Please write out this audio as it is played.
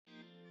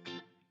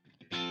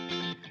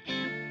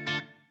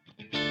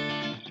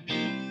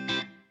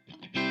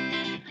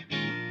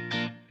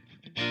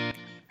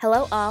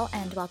Hello all,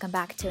 and welcome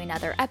back to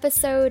another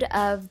episode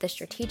of the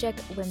Strategic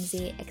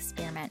Whimsy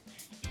Experiment.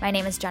 My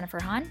name is Jennifer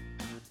Hahn.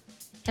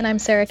 And I'm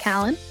Sarah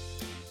Callan.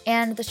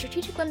 And the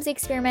Strategic Whimsy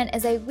Experiment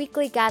is a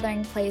weekly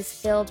gathering place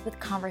filled with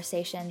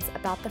conversations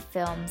about the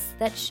films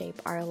that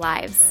shape our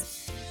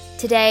lives.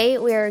 Today,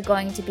 we are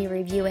going to be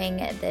reviewing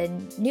the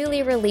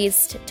newly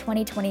released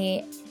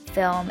 2020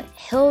 film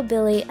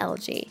Hillbilly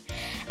Elegy.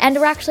 And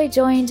we're actually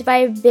joined by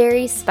a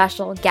very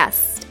special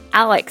guest.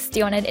 Alex, do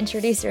you want to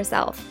introduce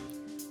yourself?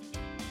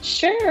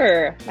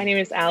 Sure. My name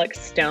is Alex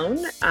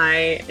Stone.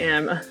 I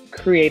am a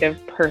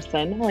creative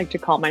person. I like to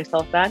call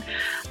myself that.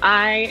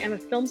 I am a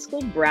film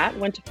school brat,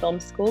 went to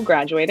film school,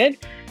 graduated,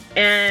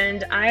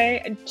 and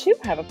I too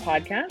have a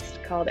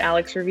podcast called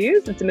Alex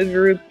Reviews. It's a movie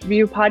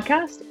review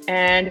podcast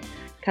and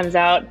comes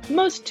out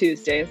most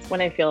Tuesdays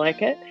when I feel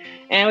like it.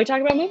 And we talk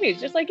about movies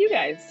just like you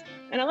guys.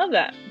 And I love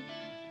that.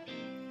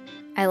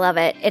 I love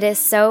it. It is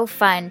so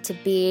fun to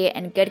be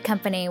in good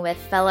company with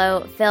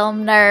fellow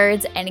film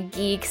nerds and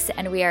geeks,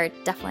 and we are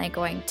definitely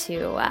going to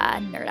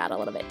nerd out a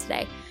little bit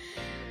today.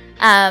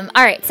 All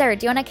right, Sarah,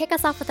 do you want to kick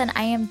us off with an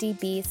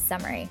IMDb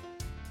summary?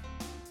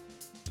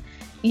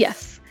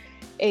 Yes.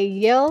 A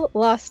Yale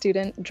law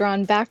student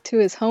drawn back to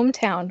his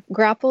hometown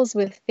grapples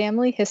with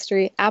family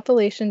history,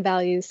 Appalachian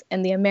values,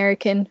 and the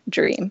American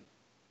dream.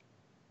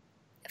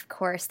 Of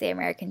course, the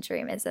American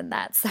dream is in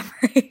that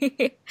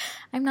summary.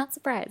 I'm not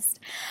surprised.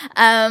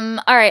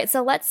 All right,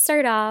 so let's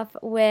start off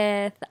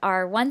with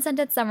our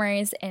one-sentence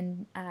summaries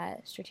in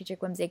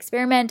Strategic Whimsy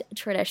Experiment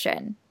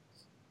tradition.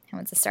 Who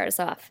wants to start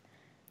us off?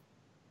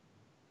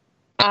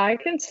 I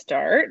can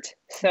start.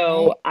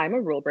 So Okay. I'm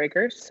a rule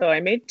breaker, so I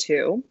made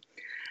two.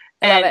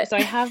 I love it. So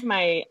I have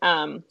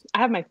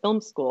my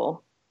film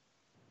school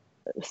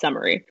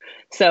summary.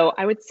 So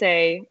I would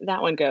say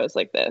that one goes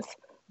like this.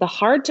 The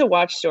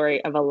hard-to-watch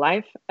story of a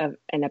life of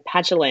an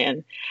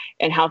Appalachian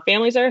and how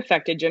families are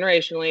affected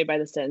generationally by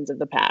the sins of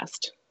the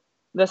past.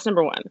 That's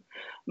number one.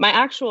 My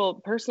actual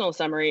personal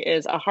summary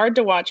is a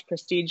hard-to-watch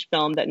prestige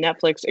film that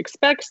Netflix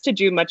expects to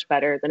do much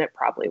better than it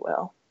probably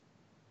will.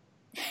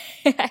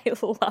 I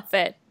love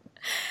it.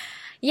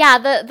 Yeah,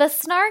 the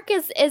snark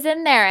is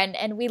in there,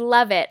 and we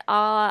love it.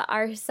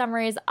 Our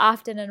summaries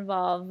often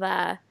involve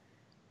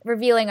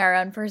revealing our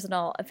own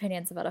personal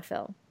opinions about a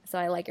film. So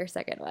I like your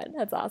second one.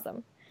 That's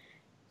awesome.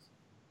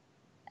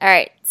 All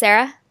right,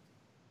 Sarah?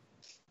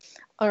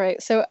 All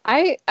right, so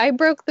I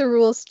broke the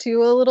rules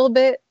too a little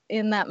bit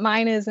in that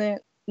mine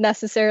isn't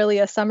necessarily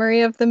a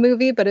summary of the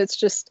movie, but it's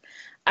just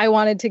I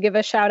wanted to give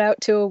a shout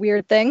out to a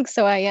weird thing,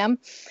 so I am.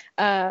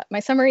 My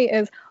summary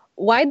is,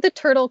 why'd the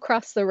turtle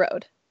cross the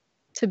road?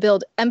 To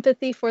build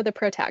empathy for the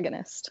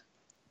protagonist.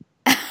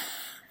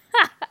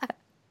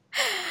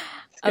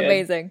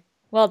 Amazing.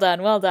 Well done.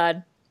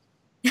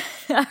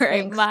 All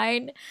right, Thanks.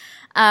 mine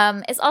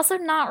is also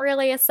not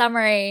really a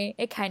summary.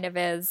 It kind of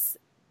is.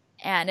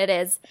 And it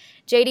is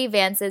J.D.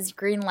 Vance's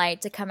green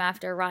light to come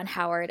after Ron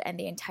Howard and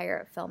the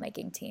entire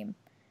filmmaking team.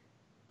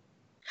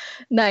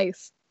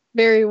 Nice.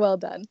 Very well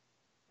done.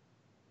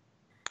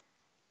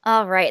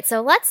 All right,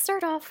 so let's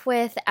start off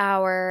with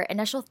our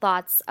initial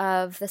thoughts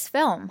of this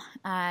film.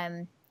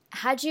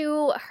 Had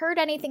you heard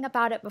anything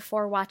about it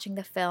before watching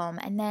the film?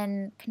 And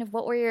then kind of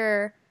what were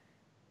your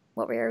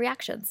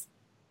reactions?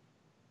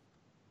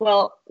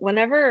 Well,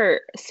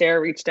 whenever Sarah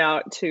reached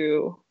out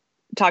to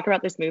talk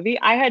about this movie,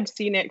 I had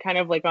seen it kind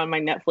of like on my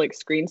Netflix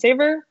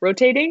screensaver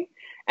rotating.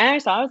 And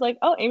I was like,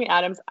 oh, Amy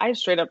Adams. I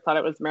straight up thought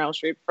it was Meryl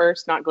Streep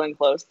first, not Glenn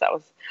Close. That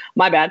was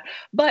my bad.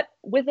 But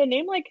with a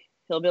name like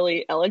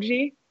Hillbilly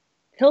Elegy,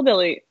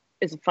 hillbilly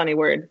is a funny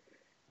word.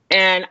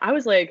 And I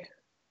was like,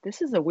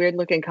 this is a weird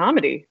looking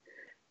comedy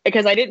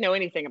because I didn't know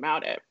anything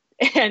about it.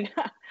 And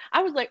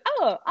I was like,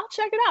 oh, I'll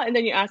check it out. And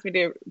then you asked me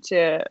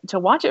to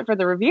watch it for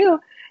the review.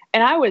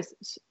 And I was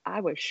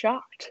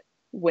shocked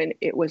when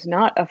it was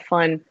not a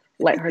fun,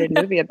 lighthearted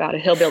movie about a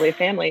hillbilly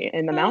family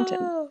in the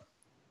mountains,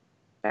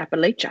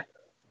 Appalachia.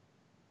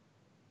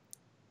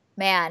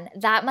 Man,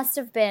 that must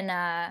have been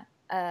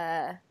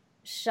a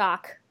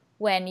shock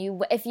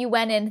if you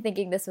went in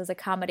thinking this was a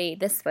comedy.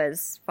 This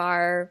was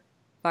far,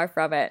 far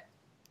from it.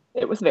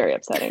 It was very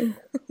upsetting.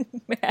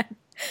 Man.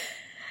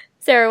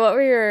 Sarah, what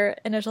were your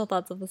initial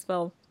thoughts of this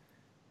film?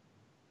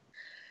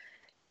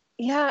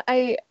 Yeah,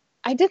 I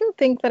didn't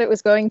think that it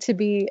was going to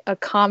be a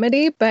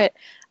comedy, but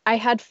I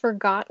had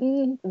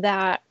forgotten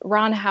that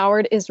Ron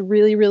Howard is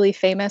really, really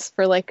famous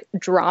for like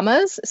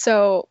dramas.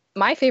 So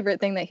my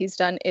favorite thing that he's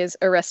done is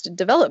Arrested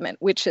Development,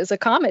 which is a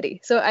comedy.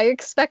 So I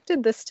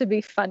expected this to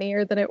be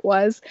funnier than it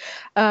was.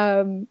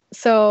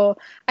 So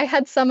I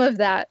had some of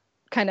that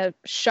kind of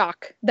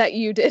shock that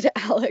you did,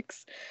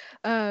 Alex.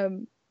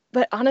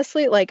 But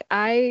honestly, like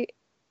I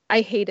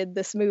hated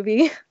this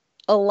movie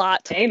a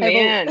lot.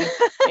 Amen.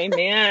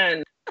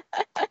 Amen.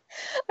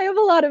 I have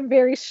a lot of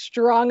very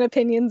strong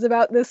opinions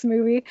about this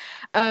movie.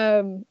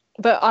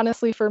 But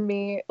honestly, for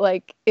me,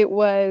 like it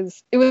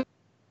was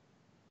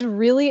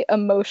really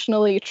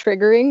emotionally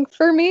triggering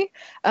for me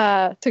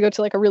to go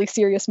to like a really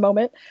serious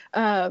moment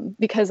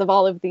because of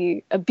all of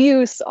the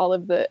abuse, all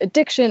of the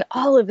addiction,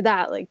 all of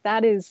that. Like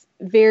that is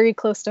very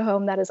close to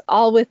home. That is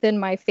all within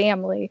my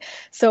family.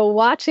 So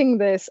watching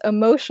this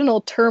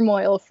emotional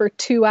turmoil for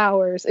 2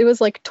 hours, it was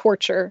like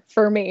torture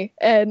for me.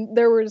 And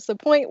there was a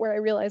point where I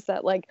realized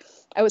that like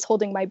I was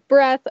holding my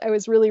breath. I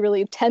was really,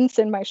 really tense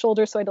in my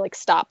shoulder. So I had to like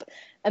stop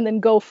and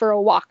then go for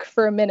a walk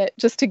for a minute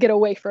just to get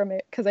away from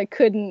it because I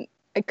couldn't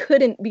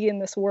be in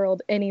this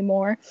world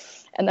anymore.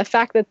 And the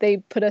fact that they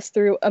put us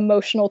through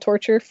emotional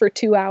torture for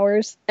 2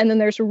 hours and then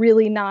there's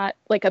really not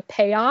like a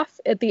payoff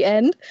at the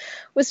end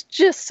was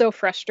just so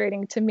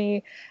frustrating to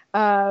me.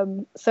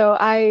 So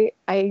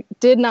I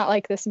did not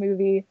like this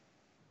movie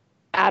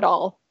at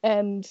all.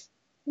 And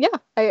yeah,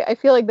 I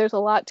feel like there's a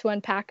lot to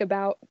unpack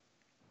about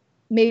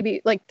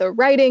maybe like the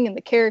writing and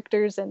the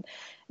characters and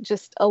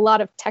just a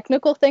lot of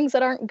technical things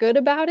that aren't good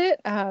about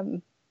it.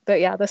 But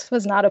yeah, this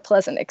was not a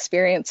pleasant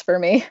experience for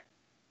me.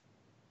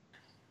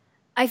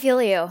 I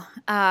feel you.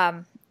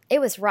 It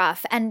was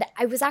rough. And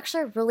I was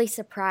actually really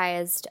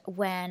surprised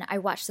when I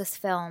watched this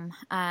film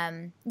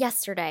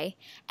yesterday.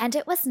 And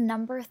it was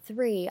number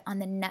 3 on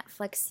the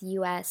Netflix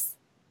US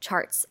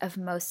charts of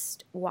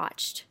most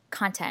watched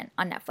content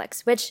on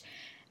Netflix, which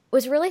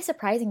was really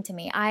surprising to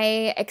me.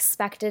 I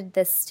expected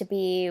this to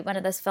be one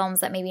of those films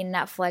that maybe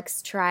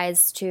Netflix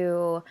tries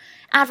to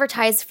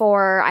advertise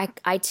for.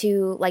 I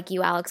too, like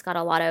you, Alex, got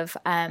a lot of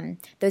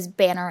those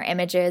banner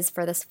images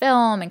for this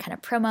film and kind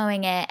of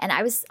promoting it. And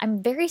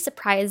I'm very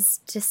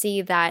surprised to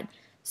see that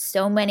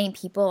so many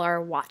people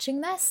are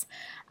watching this.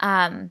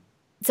 And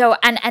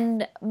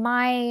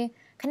my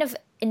kind of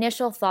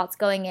initial thoughts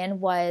going in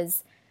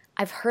was,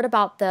 I've heard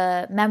about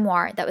the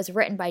memoir that was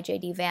written by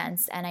J.D.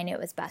 Vance, and I knew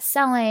it was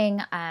best-selling.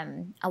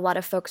 A lot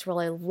of folks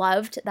really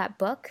loved that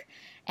book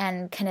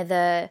and kind of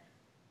the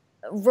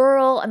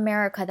rural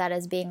America that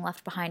is being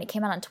left behind. It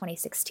came out in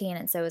 2016,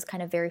 and so it was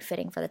kind of very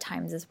fitting for the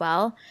times as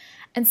well.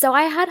 And so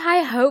I had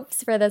high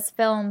hopes for this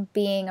film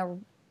being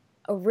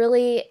a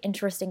really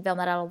interesting film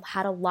that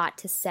had a lot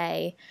to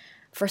say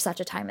for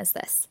such a time as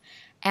this.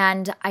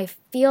 And I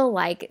feel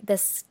like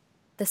this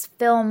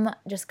film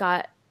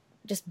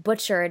just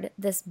butchered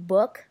this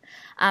book.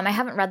 I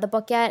haven't read the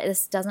book yet.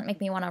 This doesn't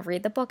make me want to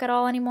read the book at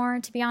all anymore,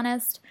 to be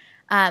honest.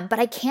 But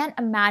I can't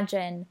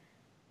imagine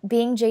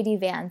being J.D.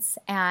 Vance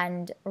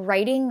and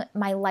writing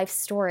my life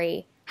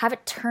story, have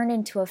it turn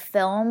into a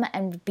film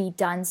and be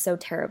done so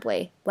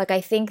terribly. Like,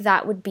 I think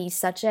that would be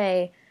such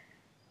a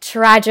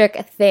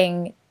tragic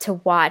thing to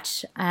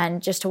watch,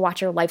 and just to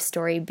watch your life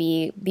story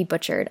be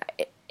butchered.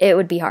 It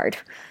would be hard.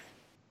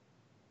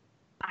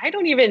 I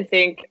don't even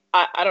think,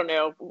 I don't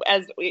know,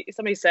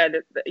 somebody said,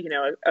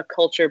 a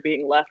culture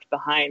being left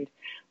behind.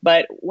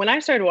 But when I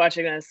started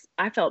watching this,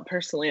 I felt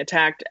personally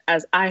attacked,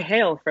 as I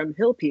hail from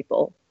hill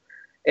people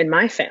in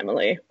my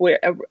family. Where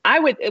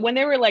when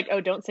they were like,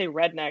 oh, don't say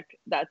redneck,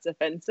 that's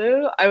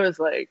offensive. I was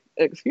like,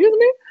 excuse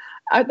me?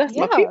 That's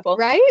my people.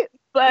 Right?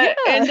 But,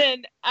 yeah. And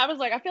then I was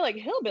like, I feel like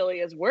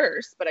hillbilly is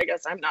worse, but I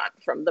guess I'm not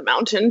from the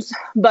mountains.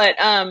 But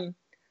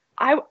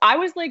I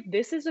was like,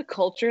 this is a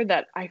culture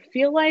that I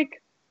feel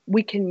like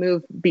we can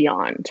move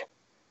beyond.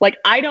 Like,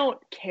 I don't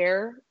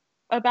care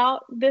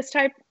about this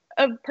type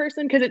of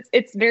person because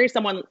it's very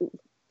someone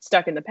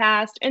stuck in the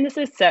past. And this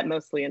is set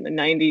mostly in the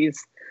 90s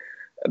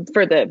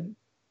for the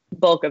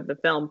bulk of the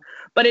film.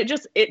 But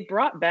it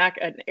brought back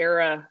an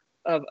era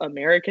of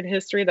American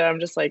history that I'm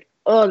just like,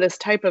 oh, this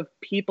type of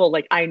people,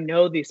 like, I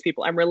know these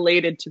people. I'm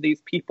related to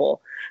these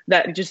people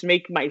that just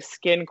make my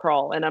skin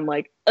crawl. And I'm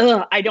like,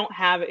 ugh, I don't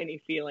have any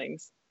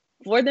feelings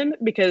for them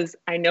because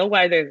I know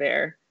why they're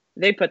there.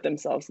 They put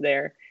themselves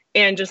there.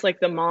 And just like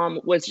the mom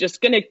was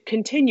just going to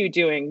continue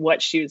doing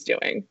what she was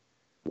doing.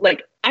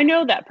 Like, I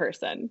know that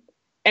person.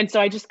 And so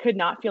I just could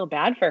not feel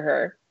bad for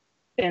her.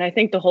 And I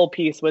think the whole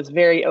piece was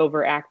very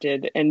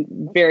overacted and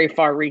very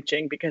far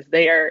reaching because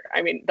the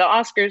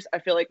Oscars, I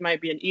feel like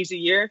might be an easy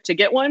year to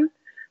get one,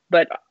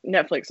 but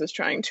Netflix is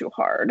trying too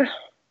hard.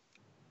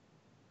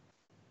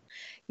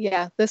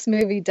 Yeah, this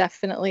movie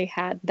definitely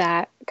had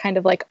that kind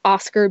of like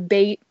Oscar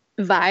bait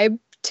vibe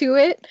to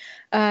it.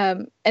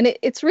 And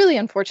it's really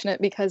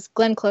unfortunate because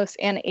Glenn Close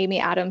and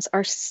Amy Adams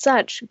are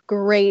such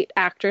great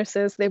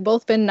actresses. They've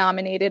both been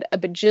nominated a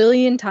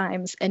bajillion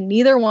times and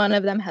neither one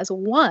of them has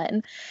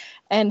won.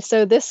 And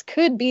so this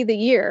could be the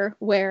year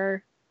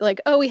where, like,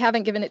 oh, we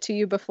haven't given it to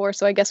you before,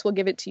 so I guess we'll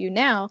give it to you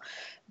now.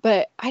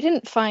 But I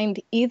didn't find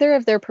either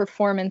of their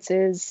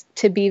performances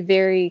to be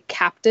very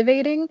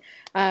captivating,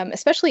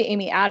 especially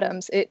Amy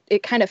Adams.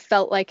 It kind of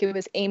felt like it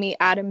was Amy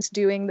Adams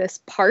doing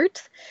this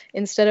part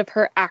instead of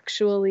her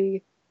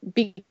actually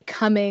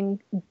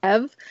becoming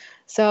Bev.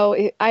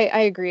 So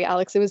I agree,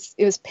 Alex. It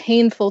was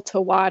painful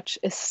to watch,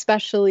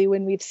 especially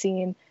when we've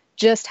seen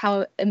just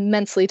how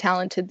immensely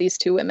talented these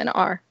two women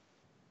are.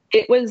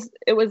 It was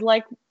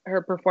like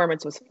her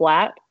performance was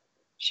flat.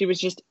 She was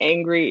just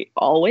angry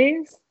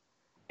always.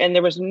 And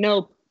there was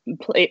no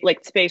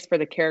space for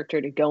the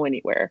character to go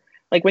anywhere.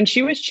 Like when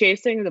she was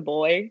chasing the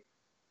boy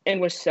and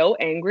was so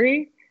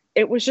angry,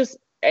 it was just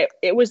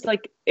it was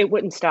like it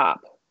wouldn't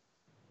stop.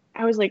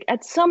 I was like,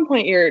 at some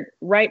point your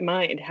right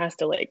mind has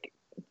to like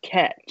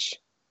catch.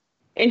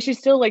 And she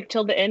still like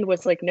till the end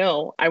was like,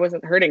 no, I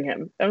wasn't hurting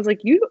him. I was like,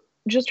 you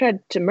just tried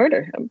to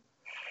murder him.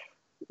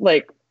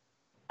 Like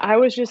I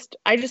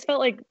just felt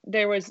like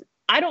there was,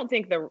 I don't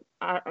think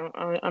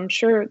I'm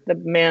sure the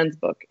man's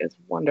book is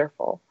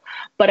wonderful,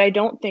 but I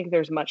don't think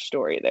there's much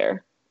story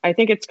there. I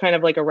think it's kind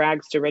of like a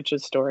rags to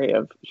riches story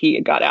of he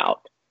got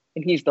out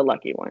and he's the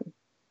lucky one.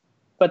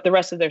 But the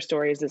rest of their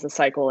stories is a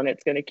cycle and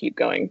it's going to keep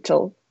going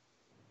till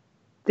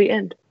the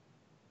end.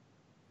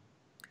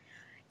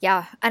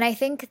 Yeah, and I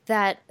think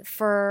that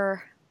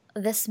for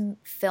this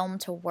film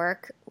to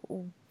work,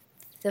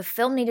 the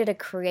film needed to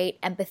create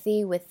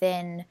empathy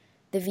within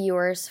the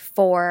viewers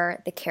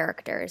for the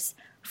characters,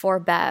 for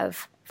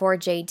Bev, for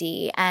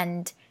JD,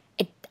 and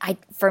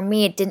for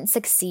me, it didn't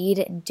succeed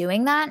in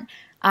doing that.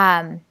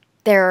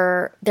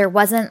 There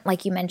wasn't,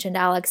 like you mentioned,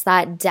 Alex,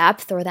 that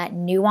depth or that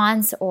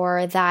nuance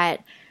or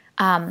that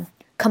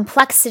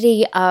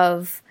complexity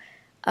of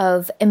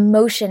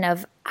emotion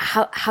of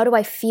how do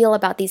I feel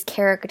about these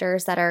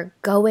characters that are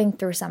going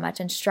through so much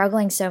and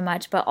struggling so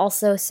much, but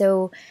also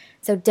so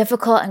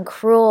difficult and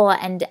cruel,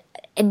 and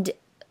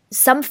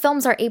some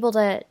films are able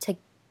to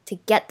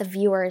get the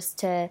viewers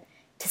to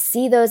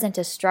see those and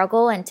to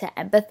struggle and to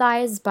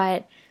empathize,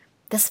 but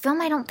this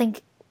film I don't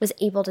think was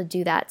able to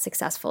do that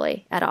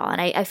successfully at all. And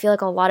I feel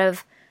like a lot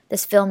of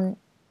this film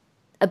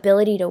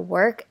ability to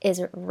work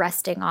is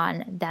resting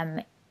on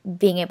them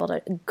being able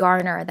to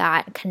garner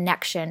that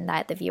connection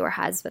that the viewer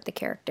has with the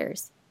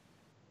characters.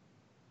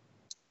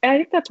 And I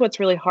think that's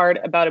what's really hard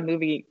about a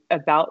movie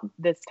about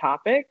this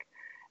topic.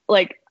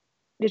 Like,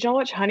 did y'all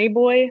watch Honey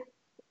Boy?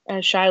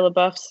 Shia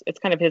LaBeouf's, it's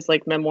kind of his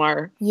like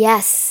memoir.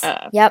 Yes.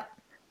 Yep.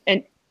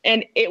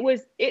 And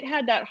it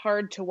had that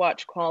hard to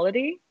watch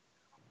quality,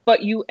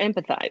 but you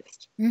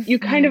empathized. Mm-hmm. You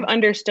kind of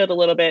understood a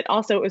little bit.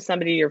 Also, it was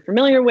somebody you're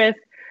familiar with,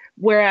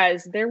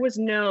 whereas there was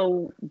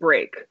no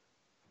break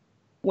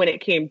when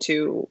it came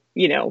to,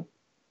 you know,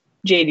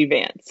 JD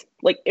Vance.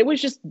 Like, it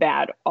was just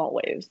bad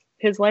always.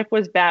 His life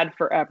was bad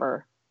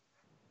forever.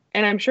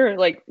 And I'm sure,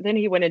 like, then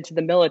he went into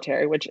the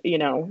military, which, you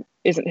know,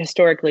 isn't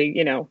historically,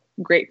 you know,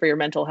 great for your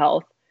mental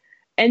health.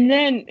 And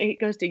then he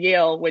goes to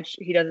Yale, which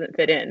he doesn't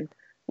fit in.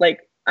 Like,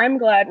 I'm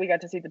glad we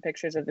got to see the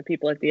pictures of the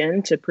people at the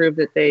end to prove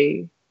that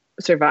they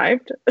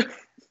survived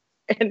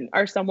and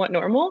are somewhat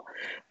normal,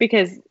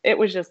 because it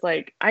was just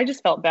like, I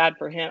just felt bad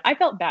for him. I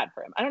felt bad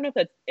for him. I don't know if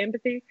that's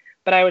empathy,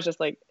 but I was just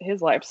like,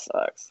 his life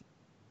sucks.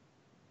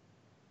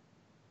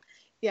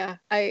 Yeah,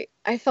 I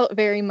felt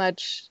very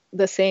much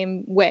the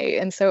same way.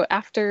 And so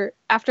after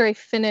I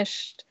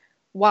finished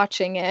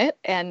watching it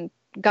and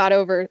got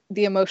over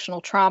the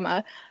emotional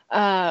trauma,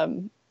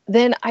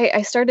 then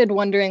I started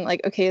wondering,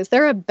 like, okay, is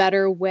there a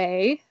better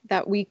way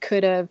that we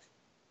could have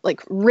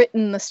like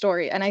written the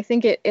story? And I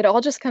think it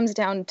all just comes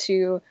down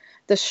to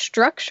the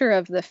structure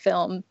of the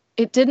film.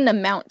 It didn't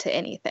amount to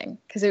anything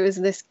because it was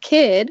this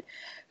kid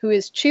who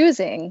is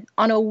choosing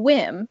on a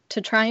whim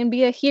to try and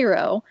be a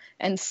hero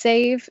and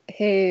save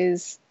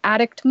his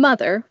addict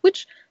mother,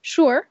 which,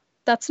 sure,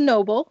 that's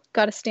noble.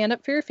 Got to stand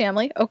up for your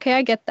family. Okay,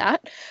 I get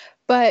that.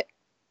 But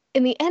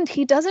in the end,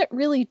 he doesn't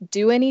really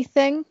do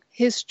anything.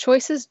 His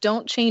choices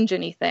don't change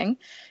anything.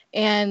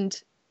 And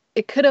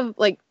it could have,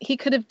 like, he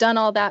could have done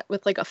all that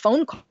with like a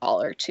phone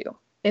call or two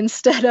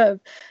instead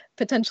of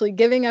potentially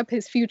giving up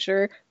his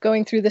future,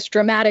 going through this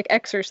dramatic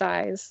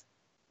exercise,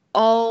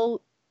 all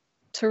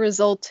to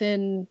result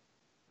in,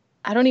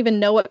 I don't even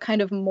know what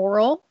kind of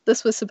moral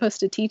this was supposed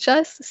to teach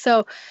us.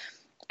 So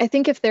I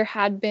think if there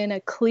had been a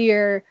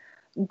clear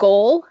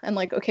goal and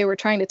like, okay, we're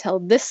trying to tell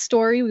this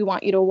story, we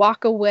want you to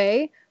walk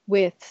away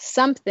with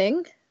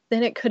something,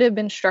 then it could have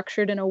been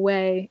structured in a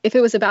way. If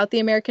it was about the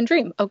American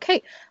dream,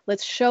 okay,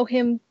 let's show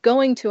him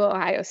going to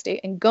Ohio State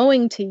and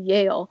going to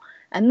Yale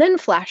and then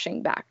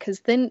flashing back.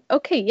 Because then,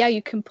 okay, yeah,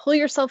 you can pull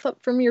yourself up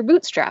from your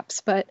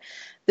bootstraps, but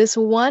this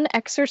one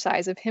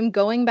exercise of him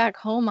going back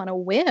home on a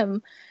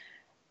whim,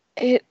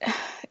 it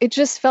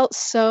just felt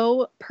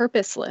so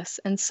purposeless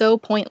and so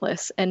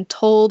pointless and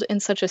told in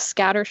such a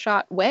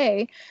scattershot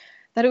way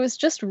that it was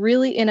just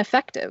really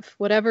ineffective,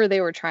 whatever they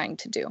were trying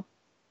to do.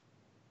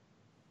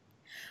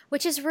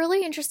 Which is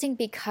really interesting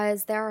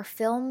because there are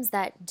films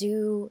that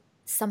do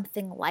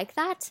something like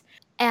that,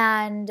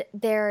 and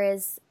there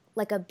is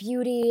like a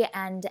beauty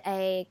and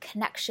a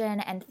connection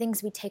and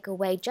things we take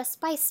away just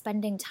by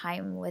spending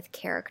time with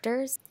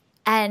characters.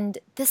 And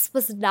this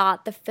was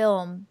not the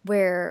film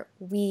where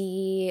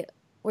we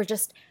were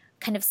just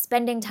kind of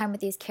spending time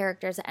with these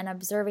characters and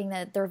observing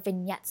their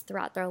vignettes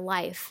throughout their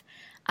life.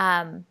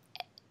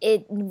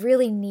 It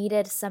really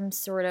needed some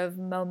sort of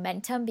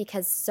momentum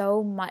because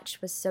so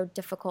much was so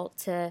difficult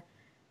to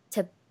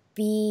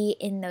be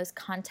in those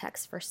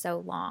contexts for so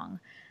long.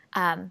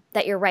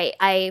 That you're right.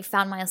 I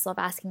found myself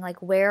asking, like,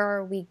 where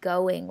are we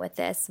going with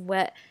this?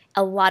 What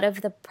a lot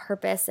of the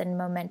purpose and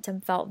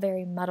momentum felt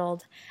very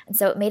muddled. And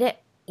so it made it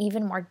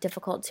even more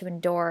difficult to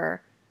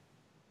endure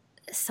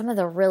some of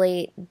the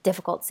really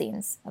difficult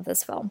scenes of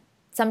this film.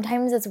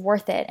 sometimes it's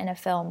worth it in a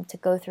film to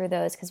go through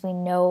those because we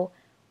know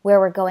where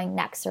we're going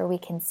next, or we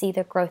can see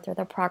the growth or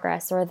the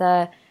progress or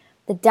the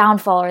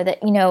downfall or the,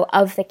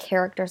 of the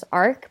character's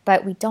arc,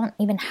 but we don't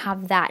even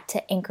have that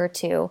to anchor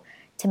to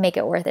make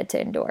it worth it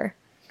to endure.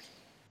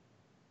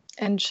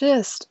 And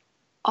just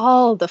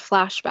all the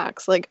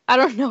flashbacks. Like, I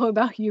don't know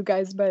about you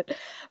guys, but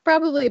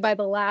probably by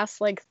the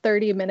last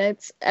 30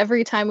 minutes,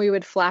 every time we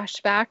would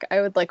flashback,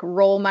 I would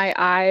roll my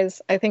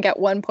eyes. I think at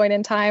one point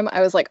in time,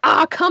 I was like,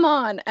 ah, come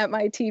on, at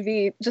my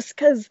TV, just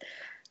because,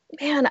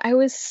 man, I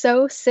was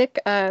so sick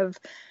of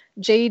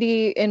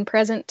JD in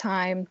present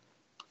time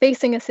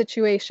facing a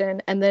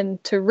situation, and then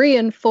to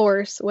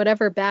reinforce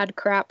whatever bad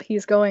crap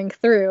he's going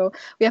through,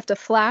 we have to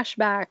flash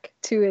back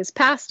to his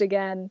past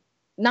again,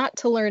 not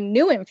to learn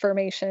new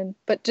information,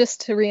 but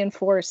just to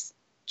reinforce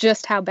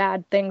just how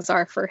bad things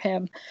are for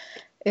him.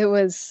 It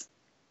was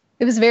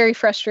very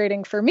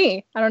frustrating for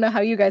me. I don't know how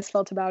you guys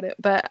felt about it,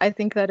 but I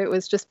think that it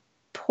was just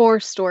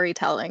poor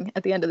storytelling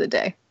at the end of the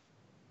day.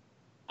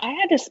 I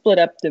had to split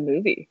up the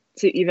movie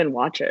to even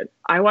watch it.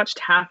 I watched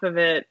half of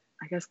it,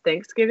 I guess,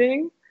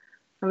 Thanksgiving.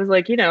 I was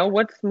like,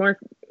 what's more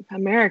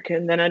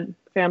American than a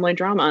family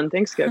drama on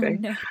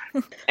Thanksgiving? Oh,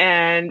 no.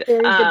 And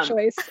very good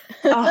choice.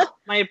 Oh,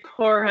 my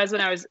poor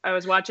husband, I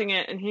was watching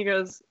it and he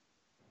goes,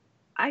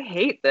 I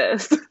hate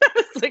this.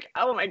 I was like,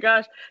 oh my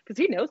gosh, because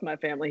he knows my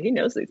family. He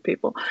knows these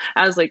people.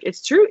 I was like,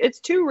 it's true. It's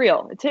too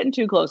real. It's hitting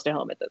too close to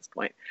home at this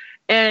point.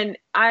 And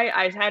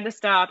I had to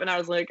stop and I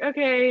was like,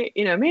 okay,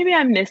 maybe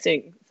I'm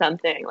missing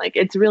something. Like,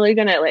 it's really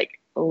going to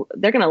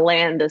they're going to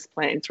land this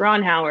plane. It's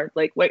Ron Howard.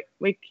 Like, what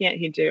can't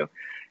he do?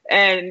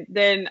 And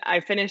then I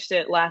finished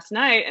it last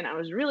night and I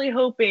was really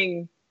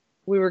hoping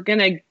we were going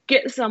to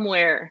get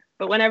somewhere.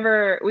 But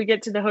whenever we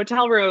get to the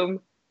hotel room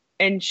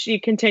and she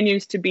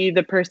continues to be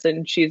the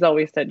person she's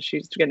always said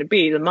she's going to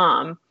be, the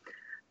mom,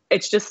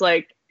 it's just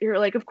like, you're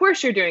like, of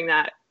course you're doing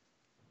that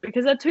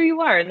because that's who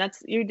you are. And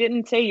you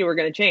didn't say you were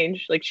going to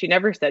change. Like, she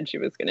never said she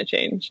was going to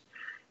change.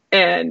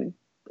 And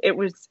there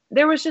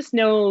was just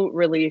no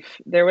relief.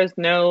 There was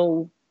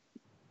no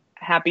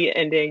happy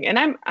ending.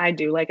 And I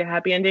do like a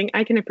happy ending.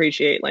 I can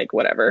appreciate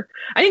whatever.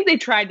 I think they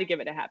tried to give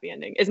it a happy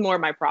ending is more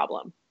my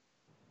problem.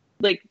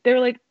 They're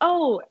like,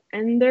 oh,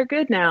 and they're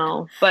good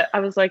now. But I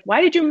was like,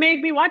 why did you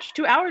make me watch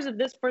 2 hours of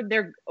this for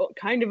they're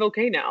kind of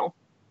okay now?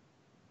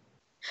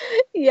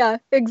 Yeah,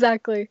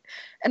 exactly.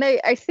 And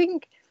I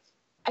think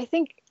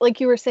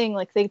like you were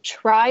saying, they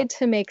tried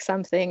to make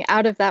something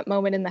out of that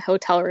moment in the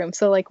hotel room.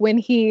 So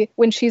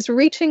when she's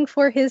reaching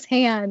for his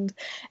hand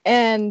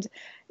and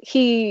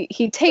he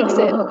takes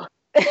it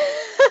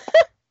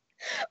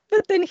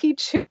but then he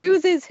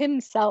chooses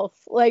himself.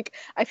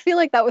 I feel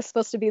like that was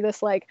supposed to be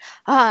this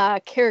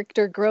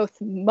character growth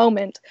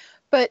moment,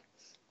 but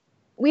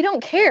we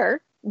don't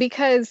care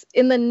because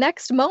in the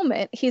next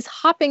moment he's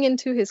hopping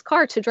into his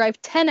car to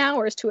drive 10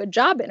 hours to a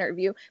job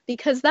interview,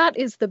 because that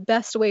is the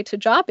best way to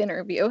job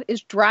interview,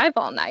 is drive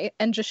all night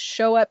and just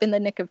show up in the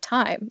nick of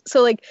time.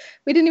 So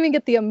we didn't even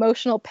get the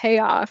emotional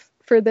payoff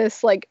for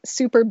this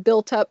super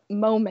built up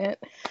moment.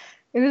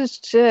 It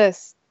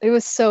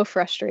was so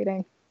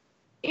frustrating.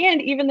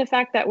 And even the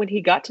fact that when he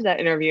got to that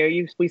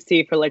interview, we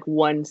see for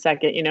 1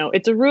 second,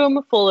 it's a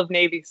room full of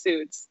Navy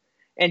suits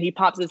and he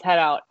pops his head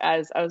out.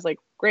 As I was like,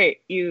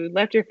 great, you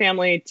left your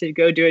family to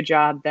go do a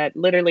job that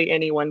literally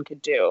anyone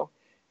could do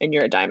and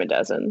you're a dime a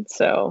dozen.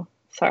 So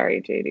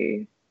sorry,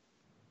 JD,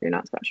 you're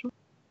not special.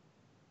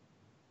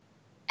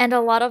 And a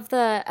lot of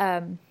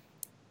the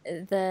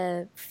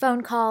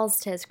phone calls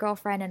to his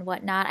girlfriend and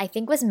whatnot, I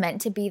think was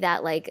meant to be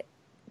that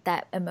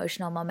that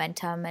emotional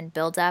momentum and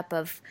buildup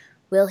of,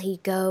 will he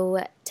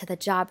go to the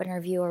job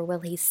interview or will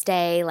he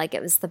stay?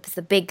 It was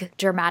the big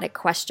dramatic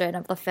question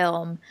of the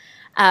film.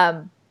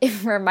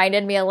 It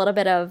reminded me a little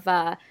bit of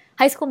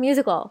High School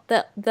Musical,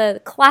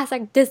 the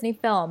classic Disney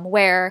film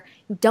where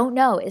you don't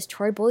know, is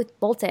Troy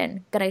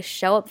Bolton going to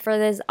show up for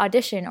this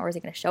audition or is he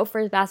going to show up for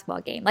his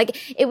basketball game?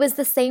 It was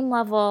the same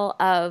level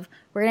of,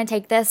 we're going to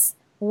take this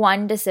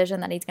one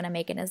decision that he's going to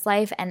make in his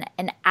life and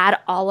add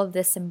all of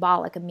this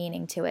symbolic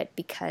meaning to it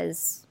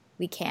because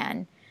we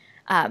can.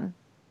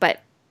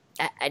 But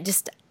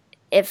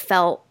it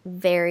felt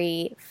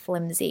very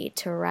flimsy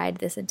to ride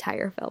this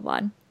entire film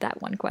on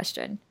that one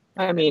question.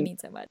 I mean, it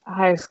means so much.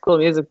 High School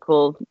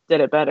Musical did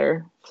it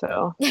better.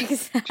 So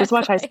exactly. Just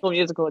watch High School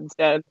Musical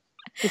instead.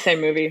 It's the same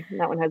movie.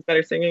 That one has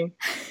better singing.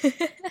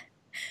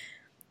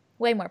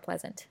 Way more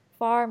pleasant.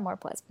 Far more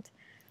pleasant.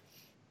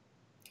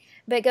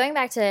 But going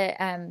back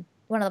to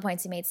one of the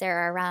points you made,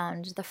 Sarah,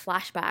 around the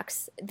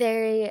flashbacks,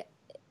 they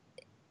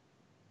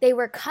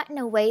were cut in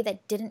a way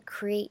that didn't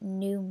create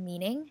new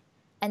meaning.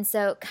 And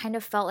so it kind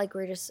of felt like we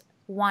were just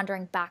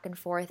wandering back and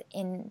forth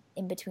in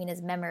between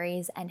his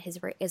memories and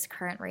his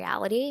current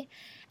reality.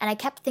 And I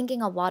kept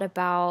thinking a lot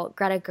about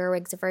Greta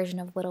Gerwig's version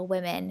of Little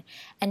Women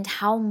and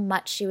how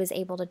much she was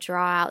able to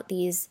draw out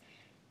these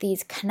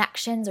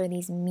connections or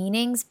these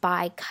meanings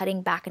by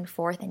cutting back and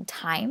forth in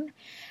time.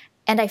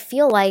 And I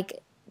feel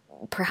like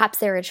perhaps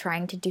they were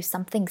trying to do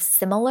something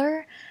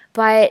similar,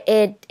 but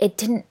it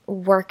didn't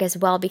work as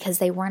well because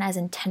they weren't as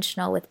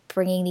intentional with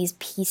bringing these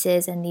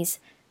pieces and these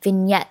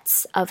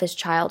vignettes of his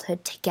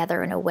childhood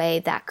together in a way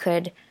that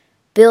could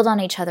build on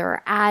each other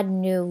or add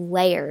new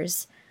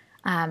layers.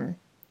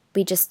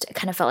 We just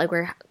kind of felt like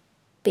we're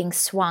being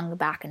swung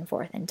back and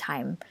forth in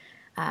time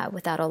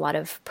without a lot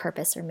of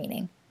purpose or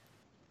meaning.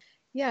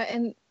 Yeah,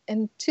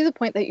 and to the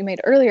point that you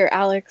made earlier,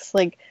 Alex,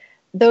 like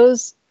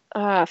those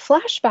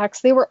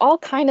flashbacks, they were all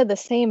kind of the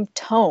same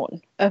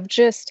tone of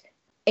just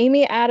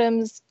Amy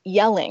Adams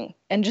yelling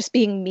and just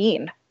being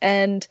mean.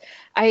 And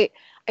I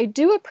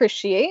do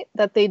appreciate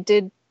that they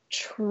did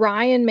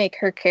try and make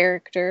her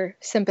character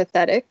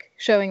sympathetic,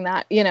 showing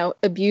that, you know,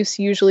 abuse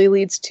usually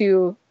leads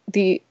to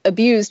the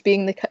abused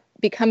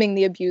becoming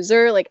the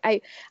abuser. Like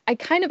I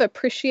kind of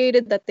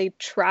appreciated that they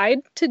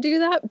tried to do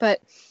that,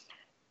 but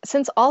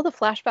since all the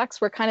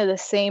flashbacks were kind of the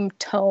same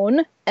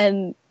tone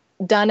and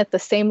done at the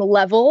same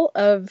level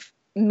of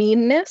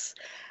meanness,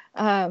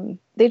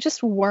 they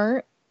just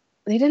weren't,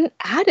 they didn't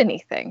add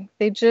anything.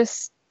 They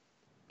just,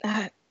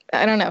 I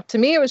don't know. To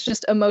me, it was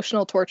just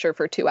emotional torture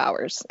for 2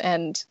 hours,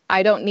 and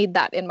I don't need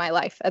that in my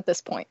life at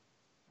this point.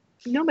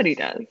 Nobody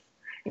does.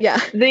 Yeah.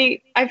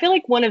 I feel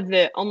like one of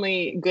the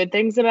only good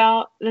things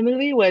about the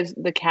movie was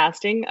the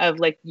casting of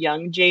like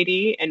young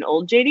JD and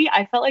old JD.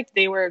 I felt like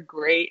they were a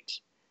great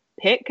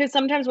pick, because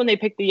sometimes when they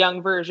pick the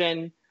young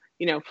version,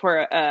 you know,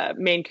 for a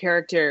main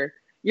character,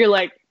 you're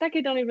like, that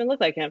kid don't even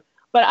look like him.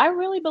 But I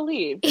really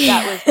believe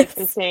that was like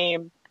the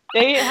same.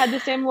 They had the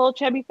same little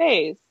chubby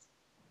face.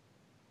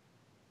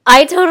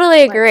 I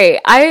totally agree.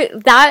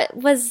 That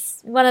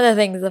was one of the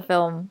things the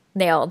film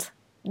nailed.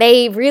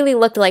 They really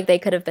looked like they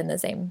could have been the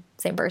same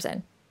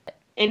person.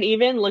 And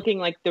even looking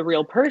like the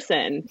real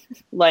person,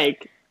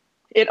 like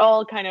it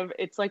all kind of,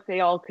 it's like they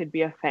all could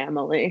be a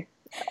family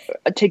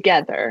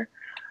together.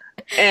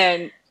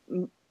 And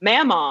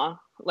Mama,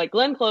 like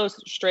Glenn Close,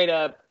 straight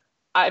up,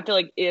 I feel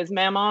like is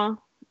Mama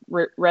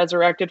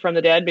resurrected from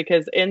the dead,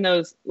 because in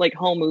those like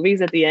home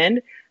movies at the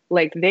end,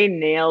 like they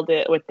nailed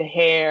it with the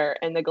hair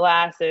and the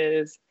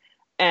glasses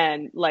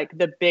and like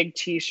the big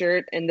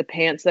t-shirt and the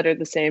pants that are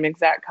the same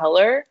exact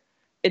color.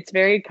 It's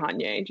very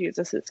Kanye,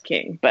 Jesus is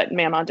King, but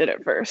Mama did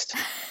it first.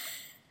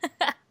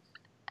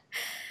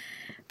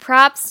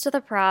 Props to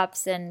the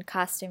props and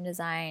costume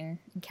design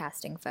and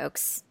casting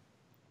folks.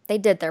 They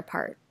did their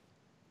part.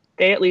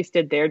 They at least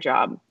did their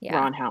job, yeah.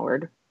 Ron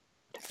Howard.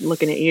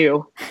 Looking at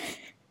you.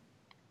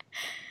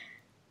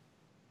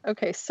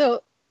 Okay,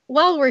 so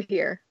while we're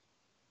here,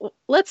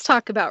 let's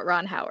talk about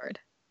Ron Howard.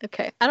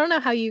 Okay, I don't know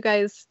how you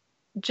guys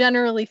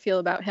generally feel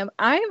about him.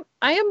 I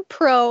am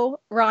pro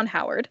Ron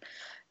Howard,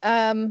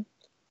 but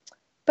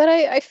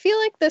I feel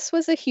like this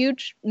was a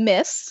huge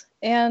miss.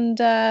 And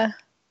why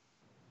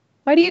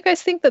do you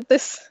guys think that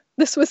this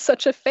was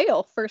such a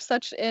fail for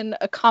such an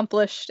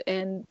accomplished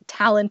and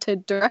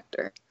talented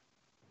director?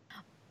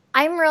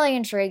 I'm really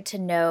intrigued to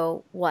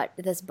know what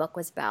this book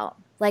was about.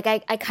 Like,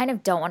 I kind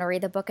of don't want to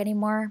read the book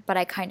anymore, but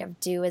I kind of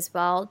do as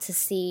well, to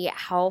see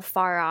how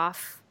far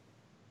off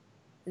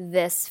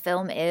this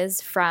film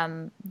is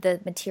from the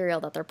material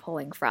that they're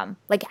pulling from.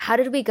 Like, how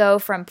did we go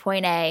from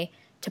point A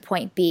to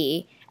point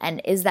B,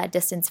 and is that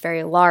distance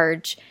very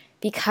large?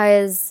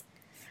 Because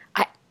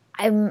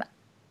I'm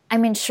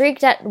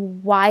intrigued at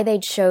why they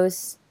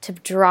chose to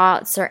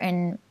draw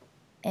certain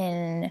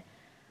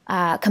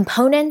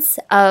components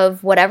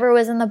of whatever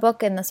was in the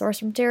book and the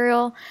source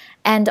material,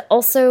 and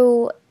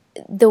also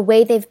the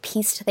way they've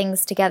pieced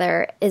things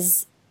together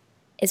is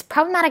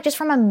problematic just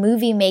from a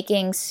movie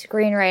making,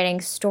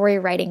 screenwriting, story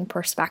writing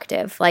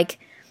perspective. Like,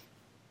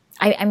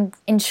 I'm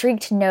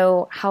intrigued to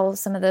know how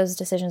some of those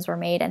decisions were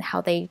made and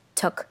how they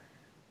took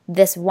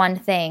this one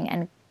thing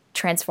and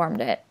transformed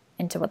it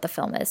into what the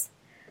film is.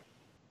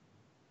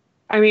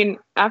 I mean,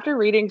 after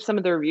reading some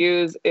of the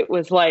reviews, it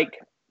was like,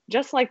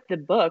 just like the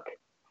book,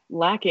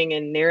 lacking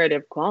in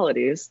narrative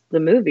qualities, the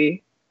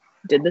movie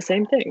did the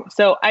same thing.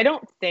 So I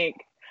don't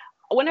think,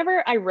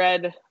 whenever I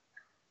read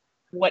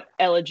what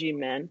elegy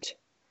meant,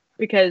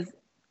 because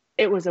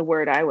it was a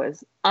word I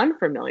was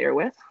unfamiliar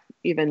with,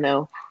 even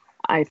though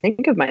I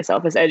think of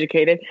myself as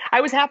educated,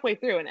 I was halfway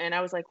through and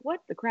I was like,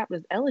 what the crap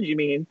does elegy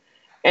mean?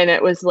 And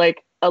it was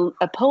like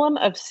a poem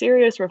of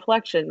serious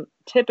reflection,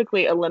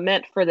 typically a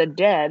lament for the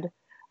dead.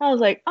 I was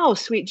like, oh,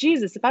 sweet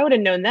Jesus, if I would have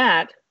known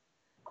that,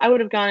 I would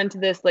have gone into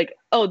this like,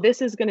 oh,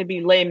 this is going to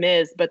be Les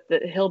Mis, but the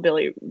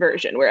hillbilly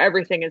version where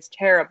everything is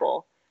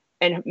terrible.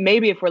 And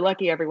maybe if we're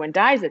lucky, everyone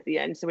dies at the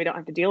end, so we don't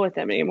have to deal with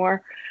them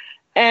anymore.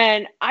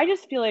 And I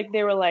just feel like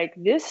they were like,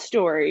 this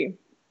story,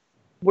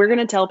 we're going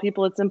to tell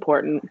people it's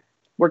important.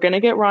 We're going to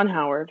get Ron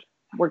Howard.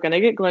 We're going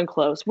to get Glenn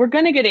Close. We're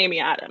going to get Amy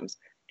Adams.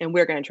 And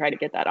we're going to try to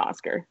get that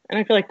Oscar. And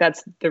I feel like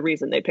that's the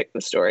reason they picked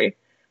the story.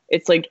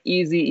 It's like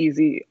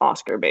easy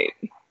Oscar bait.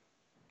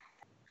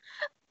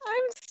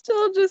 I'm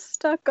still just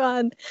stuck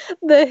on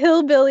the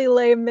hillbilly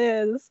Les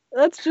Mis.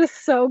 That's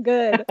just so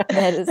good.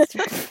 That is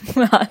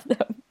awesome.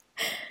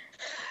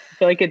 I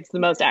feel like it's the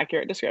most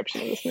accurate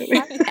description of this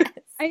movie.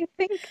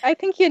 I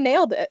think you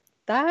nailed it.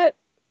 That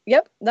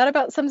Yep, that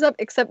about sums up,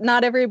 except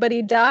not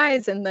everybody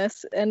dies in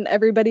this and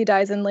everybody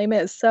dies in Les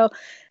Mis. So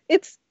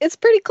it's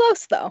pretty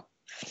close though.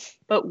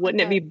 But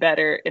wouldn't it be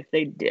better if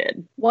they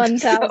did?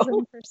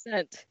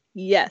 1000%.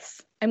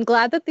 Yes. I'm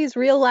glad that these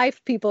real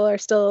life people are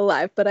still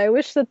alive, but I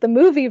wish that the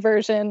movie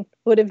version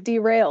would have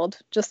derailed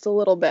just a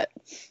little bit.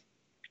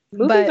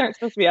 Movies aren't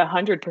supposed to be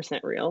 100%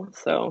 real,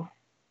 so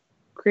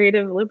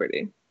creative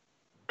liberty.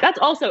 That's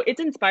also,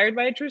 it's inspired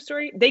by a true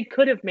story. They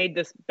could have made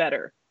this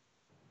better.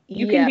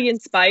 You can be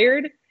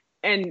inspired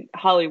and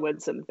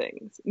Hollywood some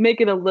things.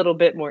 Make it a little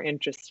bit more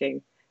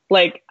interesting.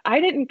 Like, I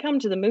didn't come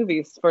to the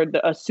movies for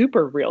a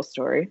super real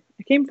story.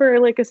 I came for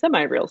like a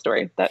semi-real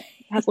story that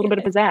has a little bit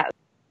of pizzazz.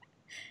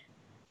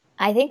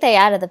 I think they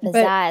added the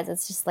pizzazz.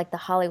 It's just like the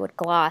Hollywood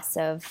gloss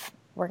of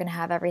we're going to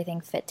have everything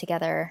fit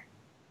together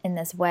in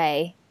this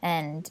way,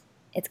 and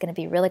it's going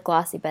to be really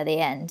glossy by the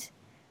end.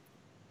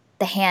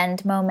 The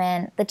hand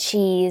moment, the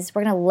cheese,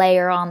 we're going to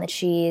layer on the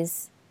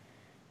cheese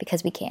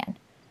because we can.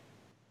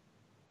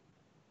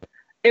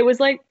 It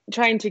was like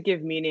trying to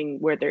give meaning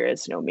where there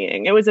is no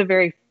meaning. It was a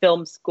very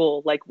film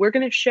school. Like, we're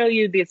going to show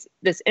you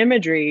this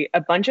imagery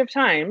a bunch of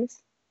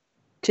times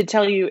to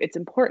tell you it's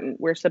important.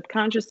 We're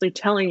subconsciously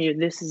telling you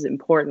this is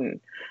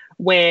important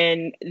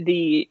when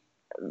the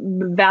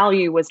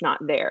value was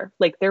not there.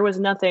 Like, there was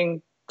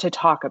nothing to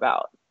talk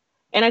about.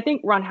 And I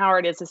think Ron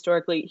Howard is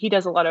historically, he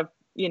does a lot of,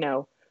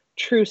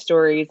 true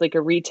stories, like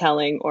a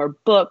retelling or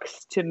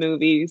books to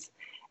movies.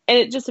 And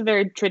it's just a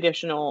very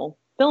traditional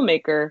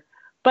filmmaker.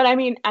 But I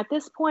mean, at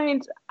this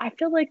point, I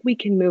feel like we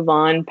can move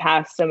on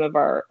past some of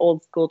our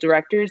old school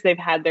directors. They've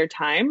had their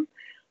time.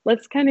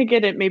 Let's kind of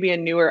get it maybe a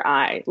newer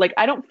eye. Like,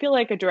 I don't feel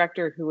like a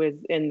director who is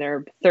in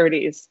their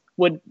 30s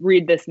would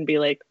read this and be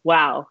like,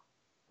 wow,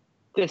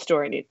 this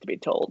story needs to be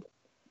told.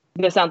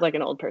 This sounds like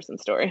an old person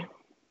story.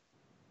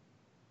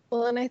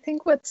 Well, and I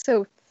think what's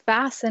so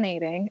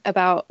fascinating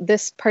about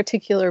this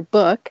particular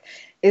book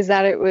is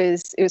that it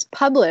was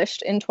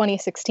published in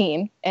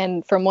 2016,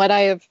 and from what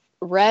I have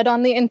read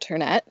on the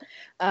internet,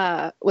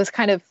 was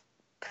kind of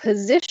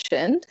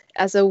positioned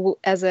as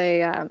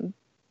a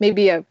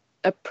maybe a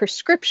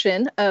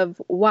prescription of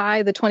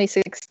why the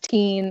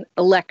 2016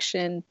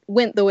 election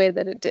went the way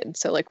that it did.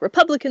 So like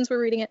Republicans were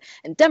reading it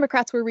and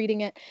Democrats were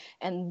reading it,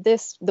 and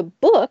the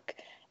book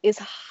is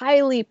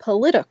highly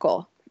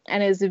political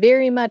and is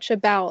very much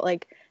about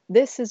like,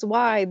 this is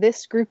why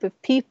this group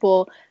of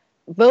people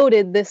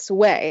voted this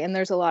way. And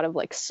there's a lot of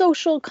like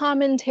social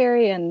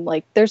commentary, and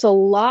like there's a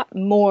lot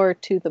more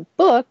to the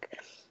book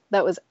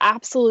that was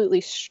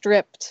absolutely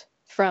stripped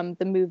from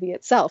the movie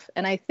itself.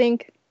 And I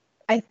think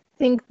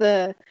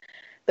the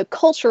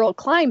cultural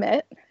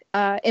climate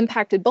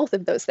impacted both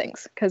of those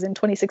things, because in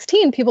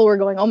 2016 people were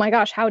going, oh my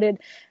gosh, how did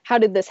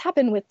this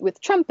happen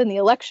with Trump in the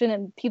election,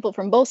 and people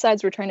from both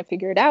sides were trying to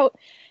figure it out.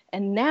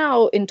 And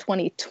now in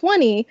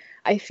 2020,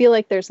 I feel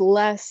like there's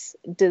less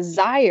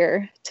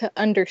desire to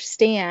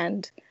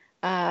understand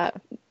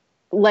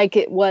like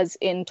it was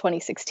in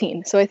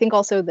 2016. So I think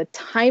also the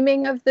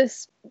timing of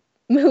this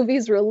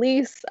movie's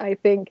release, I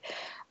think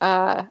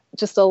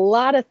just a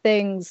lot of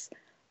things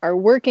are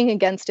working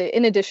against it,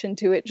 in addition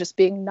to it just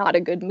being not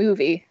a good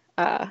movie.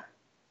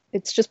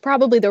 It's just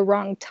probably the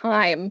wrong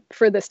time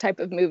for this type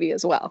of movie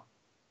as well.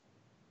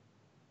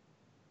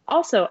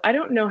 Also, I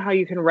don't know how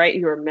you can write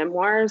your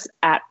memoirs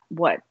at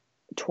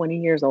 20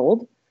 years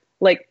old?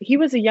 Like, he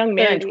was a young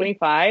man, 30.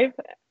 25.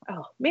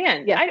 Oh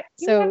man, yeah.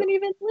 You haven't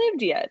even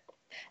lived yet.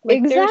 Like,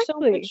 exactly. There's so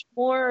much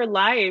more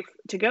life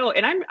to go.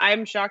 And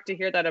I'm shocked to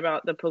hear that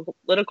about the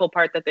political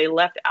part that they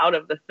left out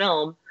of the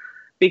film,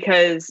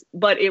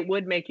 but it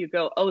would make you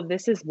go, oh,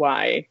 this is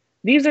why.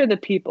 These are the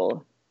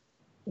people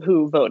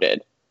who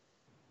voted.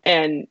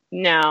 And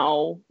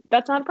now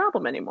that's not a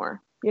problem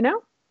anymore,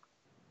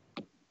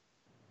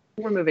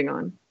 We're moving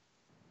on.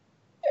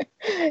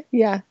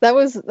 Yeah, that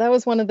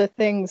was one of the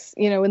things,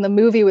 when the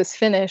movie was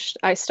finished,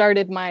 I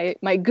started my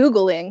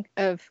Googling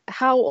of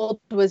how old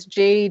was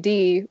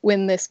JD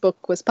when this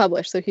book was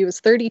published. So he was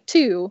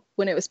 32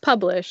 when it was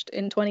published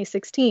in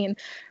 2016,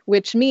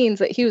 which means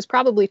that he was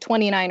probably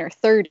 29 or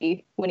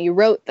 30 when he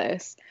wrote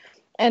this.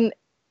 And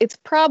it's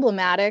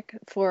problematic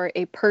for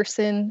a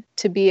person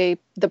to be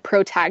the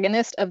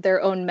protagonist of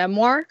their own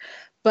memoir,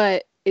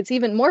 but it's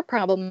even more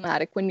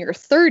problematic when you're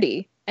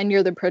 30 and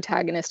you're the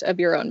protagonist of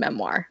your own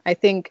memoir. I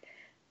think,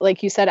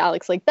 like you said,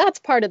 Alex, like that's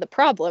part of the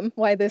problem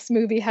why this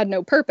movie had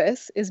no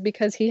purpose, is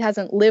because he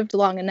hasn't lived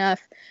long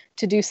enough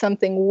to do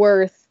something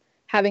worth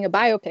having a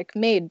biopic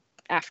made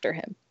after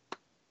him.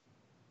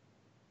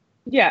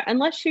 Yeah,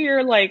 unless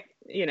you're like,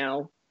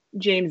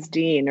 James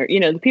Dean or,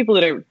 the people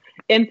that are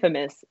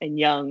infamous and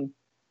young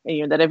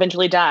and, that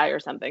eventually die or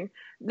something,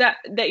 that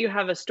you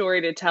have a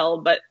story to tell.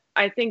 But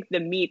I think the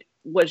meat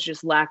was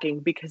just lacking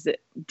because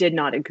it did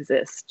not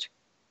exist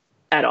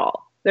at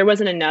all. There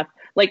wasn't enough.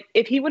 Like,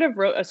 if he would have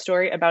wrote a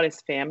story about his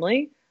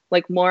family,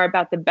 like more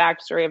about the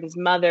backstory of his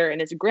mother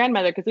and his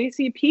grandmother, because we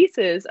see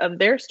pieces of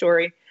their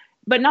story,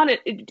 but not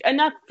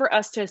enough for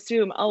us to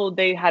assume, oh,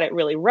 they had it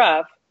really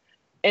rough.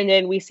 And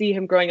then we see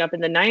him growing up in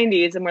the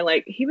 90s and we're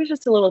like, he was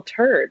just a little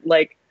turd.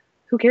 Like,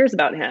 who cares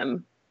about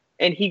him?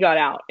 and he got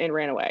out and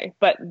ran away.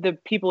 But the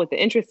people with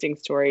the interesting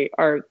story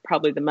are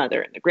probably the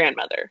mother and the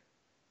grandmother.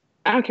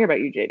 I don't care about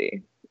you,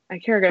 JD. I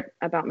care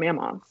about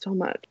Mama so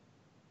much.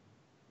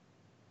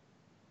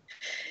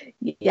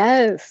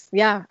 Yes.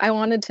 Yeah. I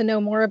wanted to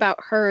know more about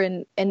her.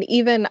 And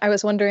even I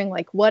was wondering,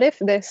 like, what if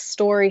this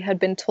story had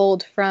been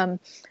told from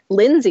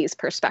Lindsay's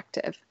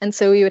perspective? And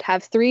so we would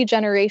have 3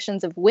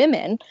 generations of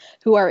women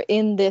who are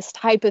in this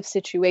type of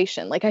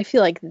situation. Like, I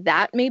feel like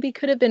that maybe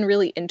could have been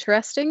really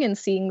interesting in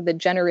seeing the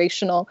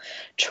generational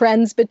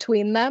trends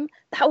between them.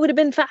 That would have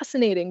been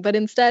fascinating. But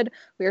instead,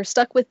 we are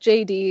stuck with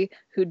JD,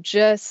 who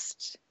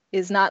just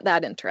is not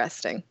that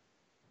interesting.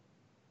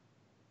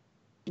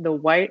 The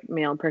white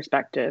male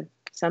perspective,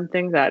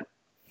 something that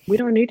we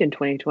don't need in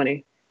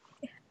 2020.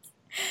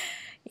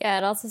 Yeah,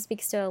 it also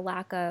speaks to a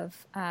lack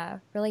of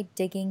really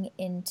digging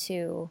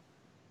into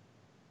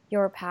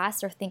your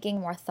past or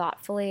thinking more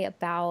thoughtfully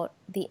about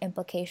the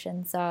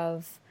implications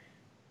of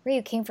where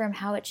you came from,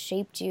 how it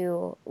shaped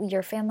you,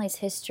 your family's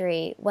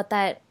history,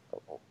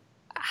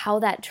 how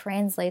that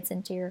translates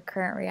into your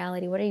current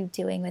reality. What are you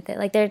doing with it?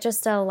 Like, there's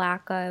just a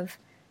lack of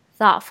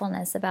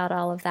thoughtfulness about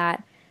all of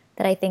that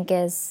I think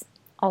is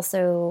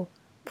also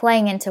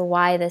playing into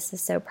why this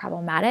is so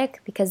problematic,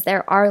 because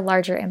there are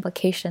larger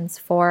implications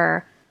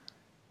for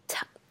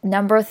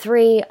number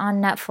 3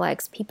 on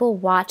Netflix, people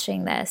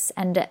watching this,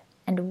 and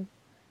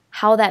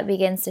how that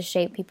begins to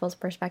shape people's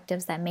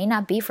perspectives that may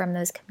not be from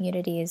those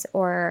communities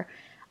or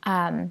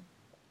come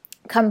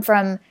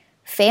from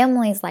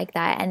families like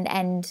that.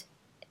 And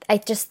I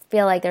just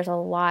feel like there's a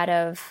lot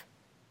of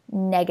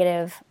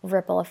negative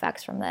ripple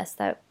effects from this,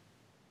 that,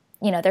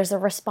 there's a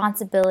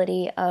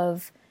responsibility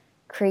of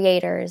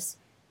creators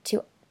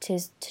to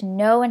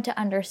know and to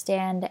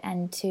understand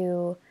and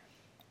to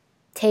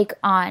take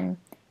on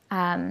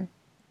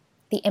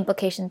the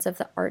implications of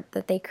the art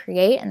that they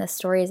create and the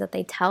stories that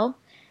they tell.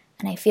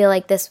 And I feel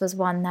like this was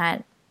one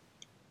that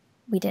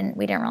we didn't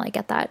really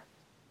get that.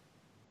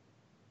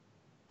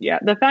 Yeah,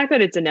 the fact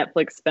that it's a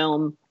Netflix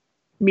film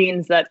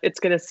means that it's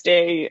going to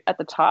stay at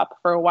the top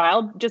for a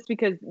while, just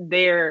because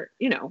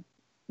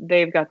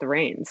they've got the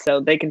reins,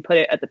 so they can put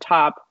it at the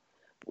top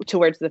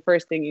towards the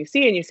first thing you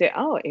see, and you say,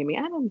 oh, Amy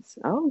Adams,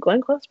 oh,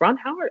 Glenn Close, Ron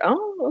Howard,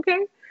 oh, okay,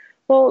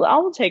 well,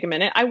 I'll take a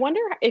minute. I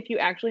wonder if you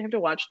actually have to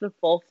watch the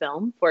full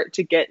film for it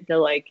to get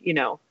the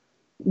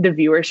the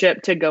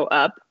viewership to go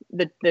up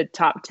the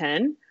top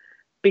 10,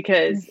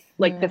 because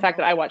the fact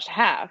that I watched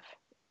half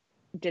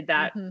did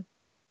that.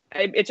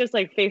 It's just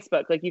like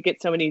Facebook, like you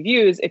get so many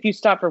views. If you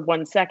stop for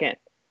 1 second,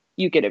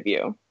 you get a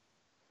view.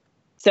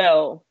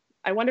 So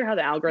I wonder how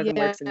the algorithm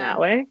works in that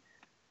way.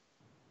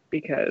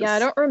 Because I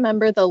don't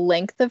remember the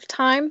length of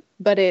time,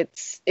 but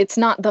it's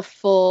not the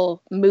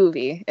full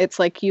movie. It's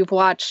like you've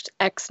watched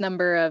X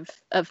number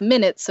of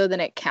minutes, so then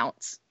it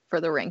counts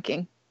for the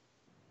ranking.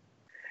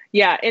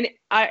 Yeah, and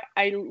I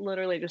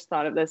literally just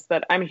thought of this,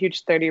 that I'm a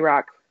huge 30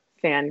 Rock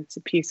fan. It's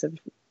a piece of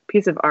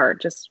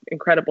art, just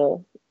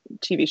incredible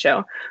TV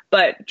show.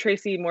 But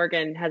Tracy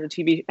Morgan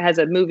has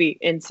a movie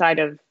inside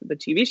of the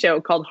TV show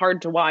called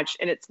Hard to Watch,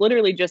 and it's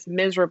literally just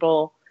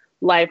miserable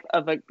life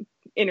of a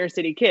inner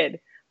city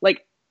kid.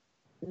 Like,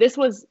 this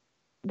was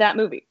that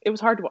movie. It was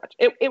hard to watch.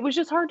 It was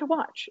just hard to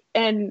watch.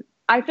 And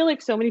I feel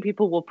like so many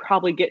people will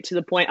probably get to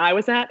the point I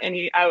was at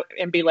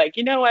and be like,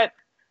 you know what?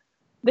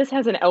 This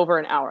has over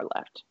an hour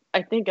left.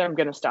 I think I'm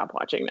going to stop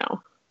watching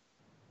now.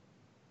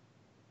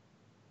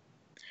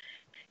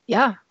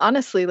 Yeah,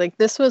 honestly, like,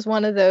 this was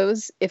one of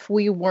those, if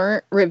we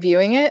weren't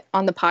reviewing it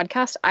on the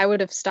podcast, I would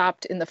have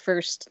stopped in the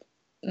first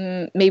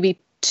maybe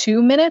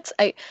 2 minutes.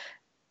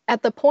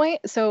 At the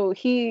point, so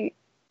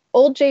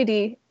old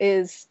JD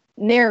is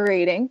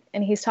narrating,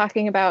 and he's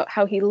talking about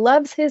how he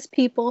loves his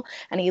people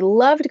and he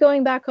loved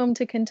going back home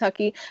to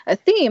Kentucky, a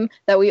theme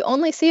that we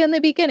only see in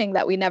the beginning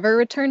that we never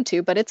return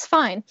to, but it's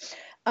fine.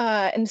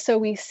 And so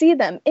we see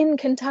them in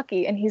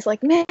Kentucky, and he's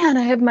like, man,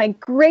 I have my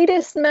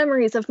greatest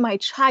memories of my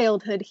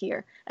childhood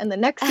here. And the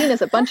next scene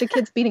is a bunch of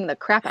kids beating the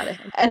crap out of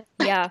him. And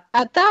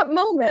at that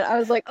moment, I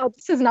was like, oh,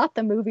 this is not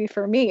the movie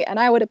for me. And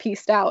I would have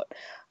pieced out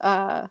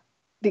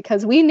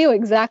because we knew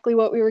exactly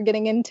what we were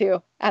getting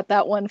into at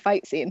that one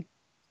fight scene.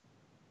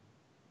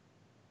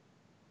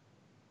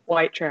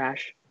 White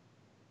trash.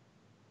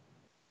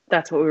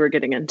 That's what we were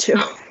getting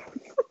into.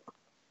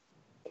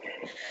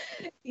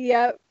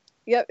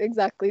 Yep,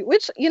 exactly.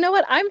 Which, you know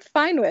what, I'm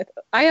fine with.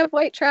 I have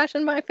white trash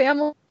in my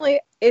family.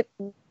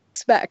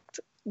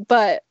 Respect,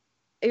 but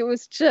it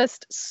was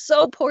just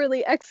so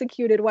poorly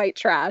executed white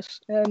trash,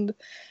 and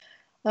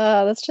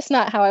that's just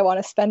not how I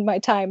want to spend my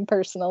time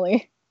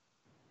personally.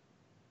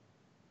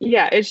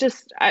 Yeah, it's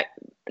just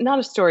not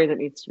a story that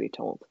needs to be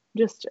told.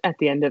 Just at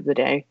the end of the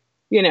day,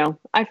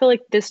 I feel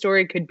like this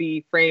story could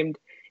be framed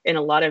in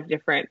a lot of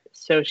different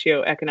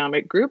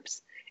socioeconomic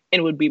groups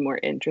and would be more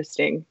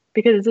interesting,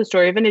 because it's a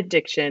story of an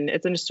addiction.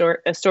 It's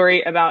a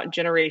story about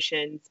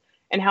generations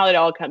and how it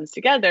all comes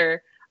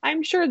together.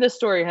 I'm sure this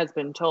story has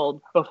been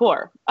told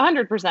before,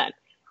 100%,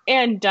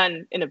 and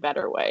done in a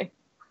better way.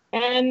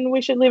 And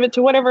we should leave it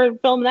to whatever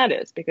film that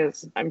is,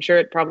 because I'm sure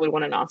it probably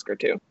won an Oscar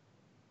too.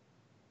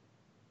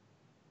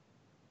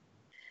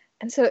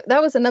 And so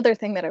that was another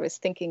thing that I was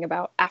thinking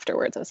about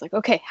afterwards. I was like,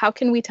 okay, how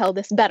can we tell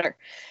this better?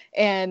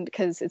 And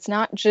because it's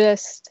not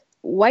just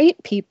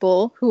white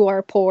people who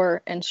are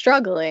poor and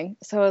struggling.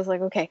 So I was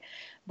like, okay,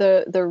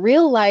 the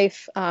real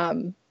life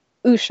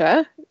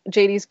Usha,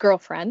 JD's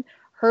girlfriend,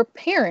 her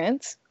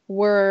parents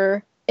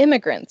were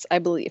immigrants, I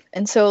believe.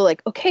 And so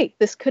like, okay,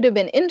 this could have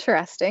been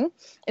interesting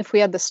if we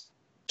had the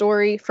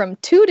story from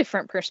two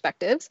different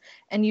perspectives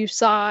and you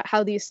saw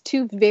how these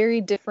two very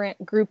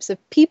different groups of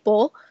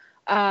people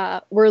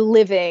were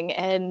living.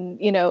 And,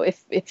 you know,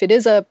 if it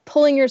is a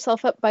pulling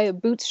yourself up by a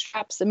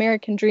bootstraps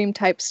American dream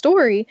type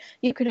story,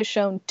 you could have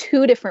shown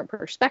two different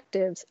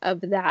perspectives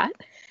of that.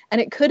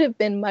 And it could have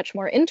been much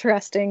more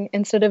interesting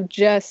instead of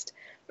just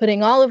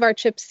putting all of our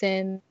chips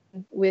in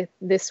with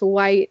this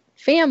white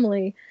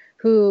family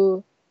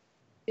who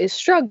is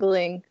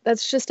struggling.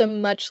 That's just a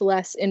much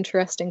less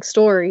interesting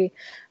story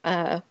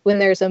when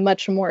there's a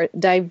much more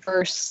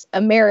diverse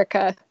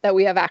America that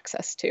we have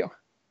access to.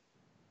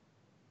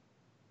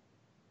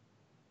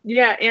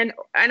 Yeah, and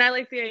I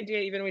like the idea,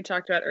 even we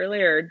talked about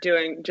earlier,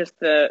 doing just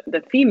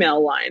the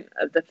female line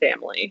of the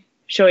family,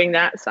 showing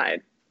that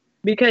side,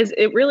 because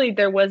it really,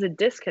 there was a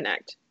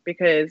disconnect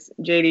because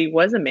JD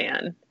was a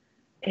man.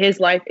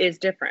 His life is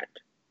different.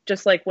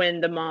 Just like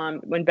when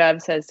when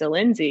Bev says to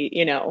Lindsay,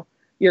 you know,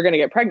 you're going to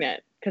get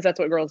pregnant because that's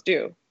what girls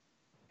do.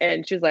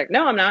 And she's like,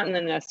 no, I'm not. And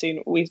then next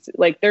scene,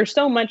 there's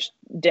so much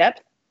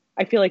depth,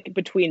 I feel like,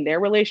 between their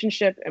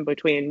relationship and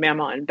between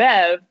Mama and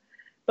Bev.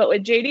 But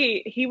with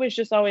JD, he was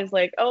just always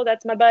like, oh,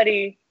 that's my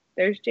buddy.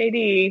 There's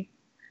JD.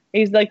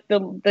 He's like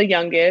the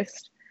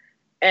youngest.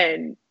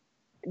 And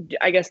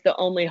I guess the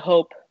only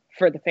hope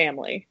for the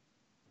family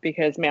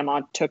because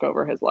Mama took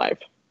over his life.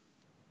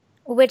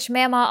 Which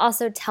Mama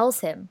also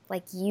tells him,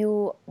 like,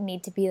 you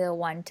need to be the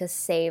one to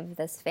save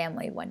this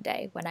family one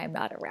day when I'm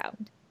not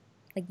around.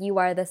 Like, you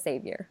are the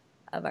savior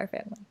of our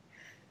family.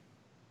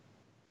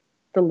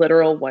 The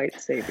literal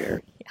white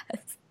savior. Yes.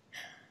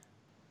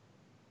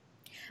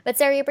 But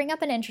Sarah, you bring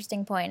up an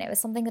interesting point. It was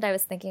something that I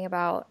was thinking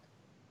about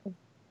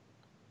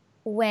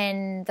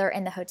when they're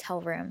in the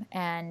hotel room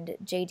and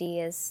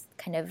JD is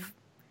kind of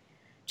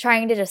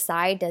trying to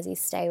decide, does he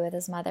stay with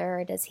his mother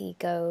or does he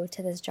go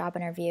to this job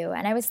interview?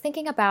 And I was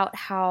thinking about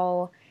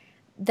how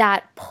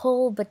that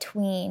pull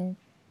between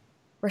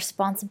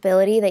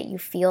responsibility that you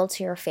feel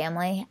to your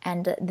family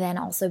and then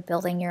also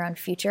building your own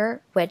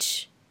future,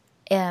 which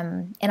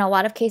in a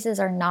lot of cases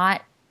are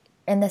not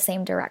in the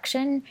same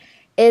direction,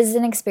 is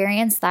an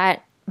experience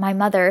that my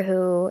mother,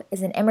 who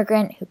is an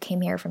immigrant who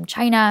came here from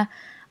China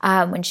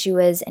when she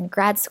was in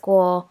grad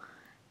school,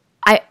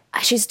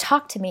 she's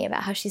talked to me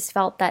about how she's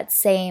felt that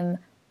same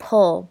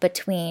pull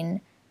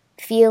between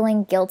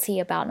feeling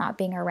guilty about not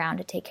being around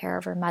to take care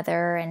of her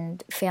mother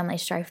and family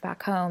strife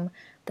back home,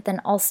 but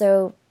then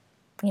also,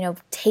 you know,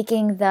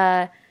 taking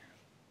the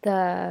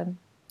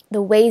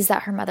ways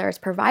that her mother has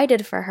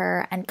provided for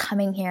her and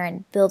coming here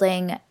and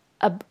building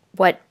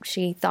what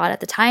she thought at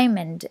the time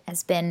and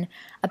has been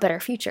a better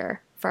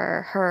future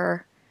for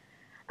her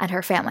and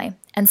her family.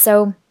 And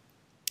so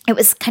it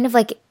was kind of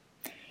like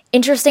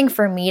interesting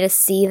for me to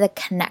see the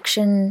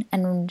connection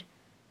and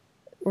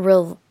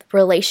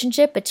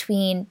relationship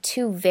between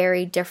two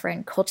very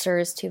different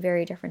cultures, two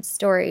very different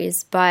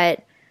stories,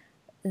 but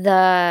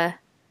the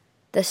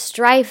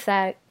strife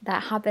that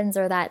happens,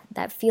 or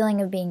that feeling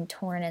of being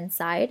torn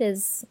inside,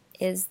 is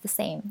the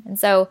same. And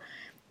so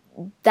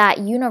that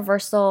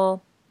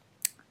universal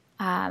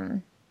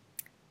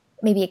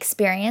maybe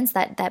experience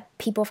that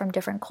people from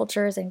different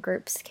cultures and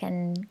groups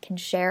can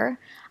share,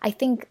 I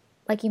think,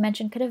 like you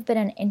mentioned, could have been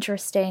an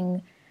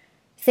interesting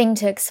thing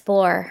to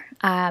explore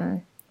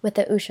with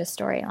the Usha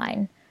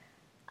storyline.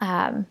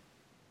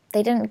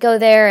 They didn't go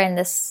there, and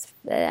this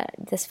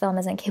film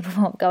isn't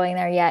capable of going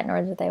there yet,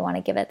 nor do they want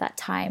to give it that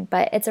time.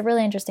 But it's a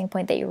really interesting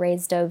point that you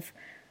raised of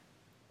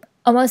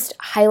almost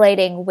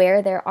highlighting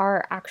where there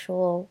are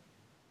actual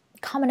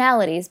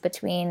commonalities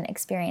between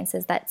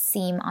experiences that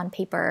seem on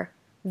paper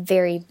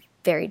very,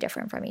 very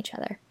different from each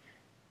other.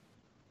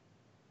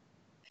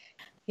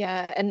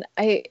 Yeah, and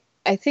I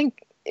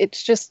think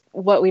it's just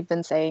what we've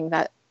been saying,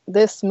 that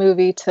this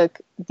movie took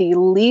the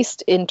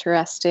least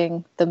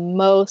interesting, the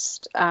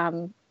most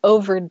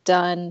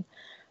overdone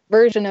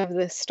version of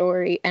this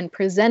story and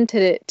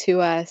presented it to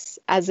us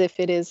as if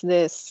it is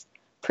this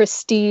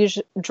prestige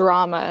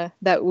drama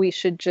that we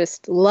should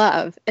just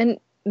love. And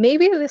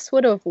maybe this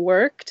would have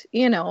worked,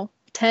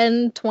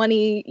 10,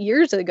 20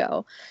 years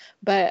ago.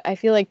 But I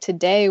feel like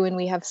today, when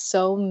we have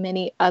so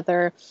many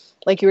other,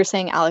 like you were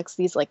saying, Alex,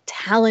 these like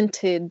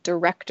talented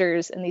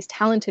directors and these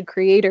talented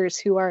creators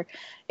who are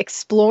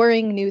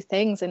exploring new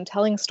things and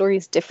telling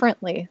stories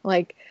differently,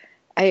 like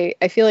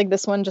I feel like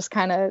this one just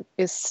kind of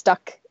is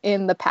stuck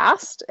in the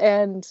past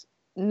and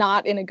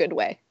not in a good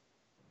way.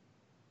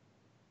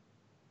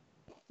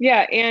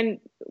 Yeah, and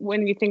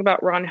when you think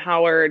about Ron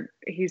Howard,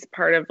 he's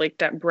part of like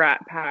that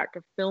brat pack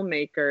of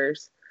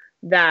filmmakers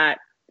that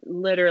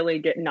literally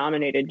get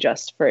nominated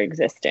just for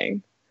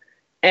existing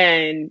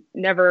and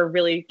never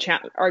really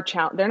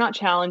they're not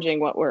challenging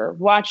what we're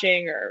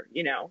watching or,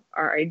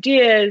 our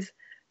ideas.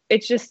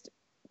 it's just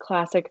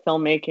classic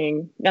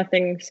filmmaking,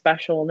 nothing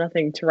special,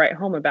 nothing to write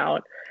home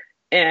about.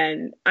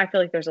 And I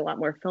feel like there's a lot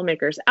more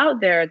filmmakers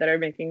out there that are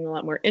making a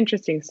lot more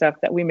interesting stuff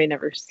that we may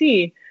never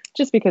see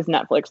just because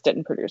Netflix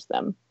didn't produce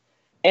them.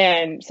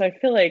 And so I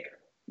feel like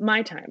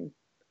my time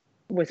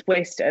was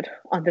wasted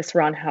on this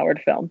Ron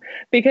Howard film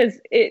because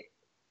it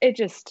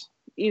just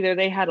either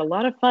they had a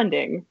lot of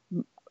funding,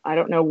 I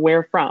don't know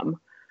where from,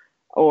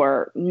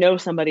 or know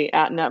somebody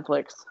at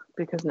Netflix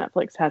because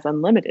Netflix has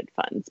unlimited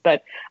funds.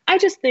 But I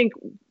just think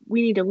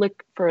we need to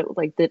look for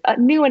like the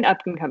new and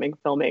up and coming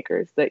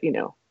filmmakers that, you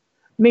know,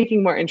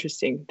 making more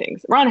interesting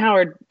things. Ron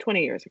Howard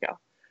 20 years ago,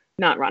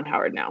 not Ron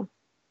Howard now.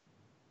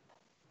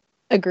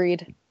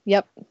 Agreed.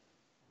 Yep.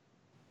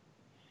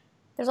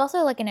 There's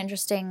also like an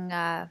interesting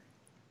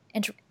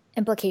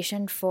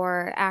implication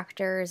for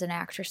actors and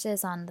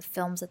actresses on the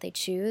films that they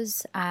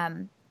choose.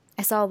 I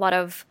saw a lot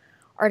of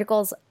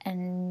articles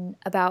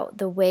about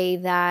the way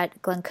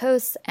that Glenn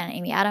Close and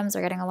Amy Adams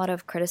are getting a lot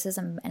of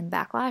criticism and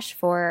backlash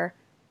for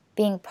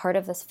being part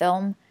of this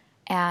film,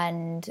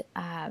 and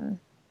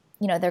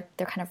you know, they're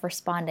kind of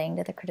responding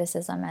to the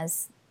criticism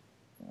as,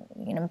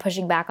 you know,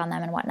 pushing back on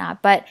them and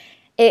whatnot. But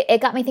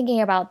it got me thinking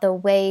about the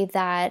way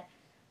that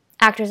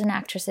actors and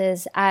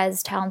actresses,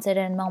 as talented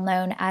and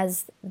well-known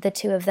as the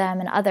two of them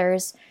and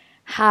others,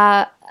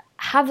 have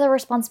the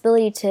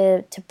responsibility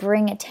to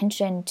bring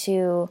attention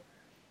to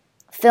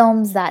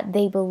films that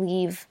they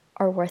believe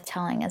are worth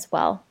telling as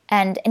well.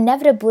 And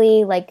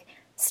inevitably, like,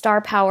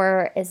 star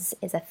power is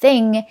a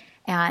thing,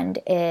 and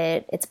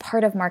it's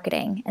part of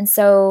marketing. And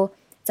so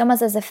it's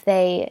almost as if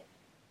they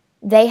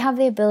have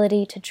the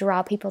ability to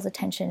draw people's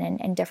attention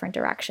in different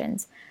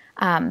directions.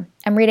 I'm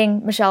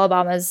reading Michelle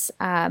Obama's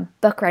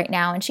book right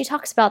now, and she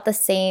talks about the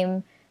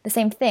same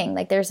thing.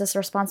 Like, there's this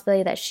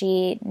responsibility that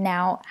she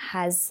now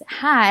has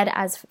had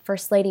as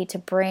First Lady to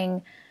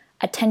bring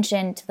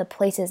attention to the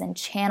places and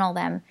channel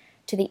them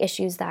to the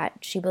issues that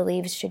she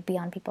believes should be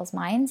on people's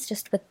minds,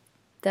 just with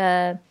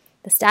the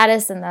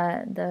status and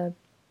the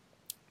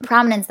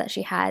prominence that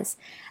she has.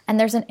 And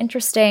there's an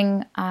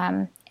interesting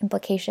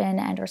implication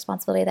and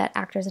responsibility that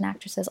actors and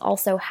actresses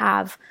also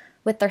have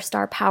with their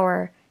star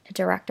power to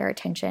direct our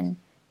attention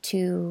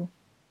to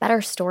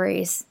better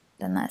stories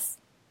than this.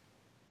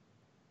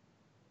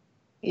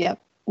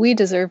 Yep. We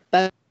deserve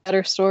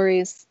better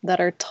stories that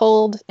are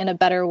told in a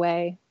better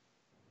way.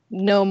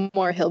 No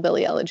more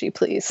Hillbilly Elegy,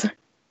 please.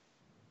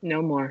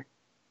 No more.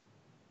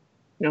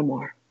 No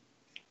more.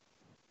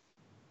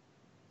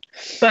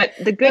 But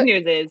the good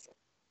news is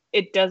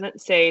it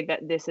doesn't say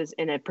that this is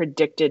in a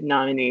predicted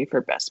nominee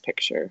for Best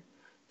Picture.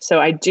 So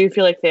I do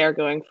feel like they are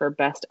going for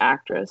Best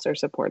Actress or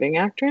Supporting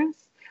Actress,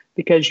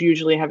 because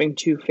usually having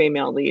two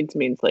female leads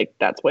means like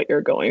that's what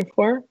you're going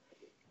for.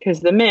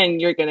 Because the men,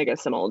 you're going to get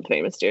some old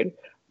famous dude.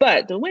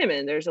 But the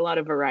women, there's a lot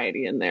of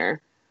variety in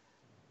there.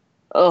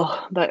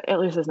 Oh, but at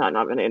least it's not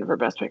nominated for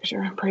Best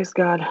Picture. Praise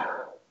God.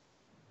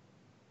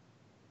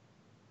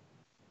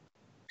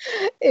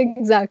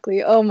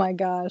 Exactly. Oh my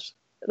gosh.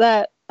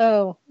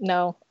 Oh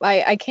no.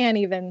 I can't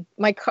even,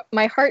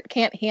 my heart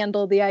can't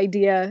handle the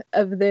idea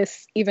of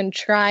this even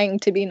trying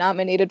to be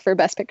nominated for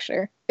Best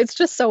Picture. It's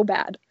just so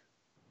bad.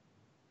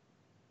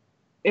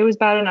 It was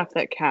bad enough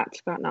that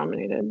Cats got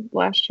nominated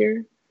last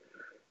year.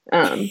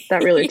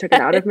 That really took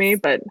it out of me,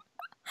 but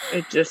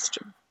it just,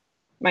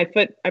 I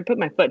put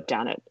my foot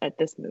down at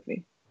this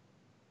movie.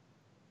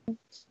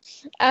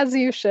 As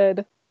you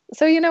should.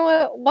 So you know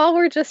what? While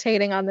we're just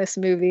hating on this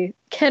movie,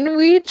 can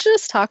we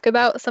just talk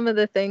about some of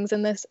the things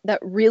in this that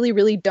really,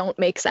 really don't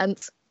make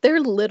sense? They're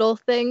little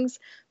things,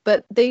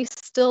 but they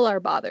still are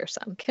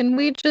bothersome. Can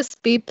we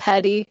just be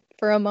petty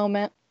for a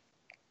moment?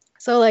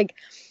 So, like,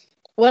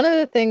 one of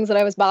the things that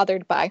I was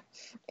bothered by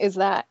is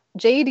that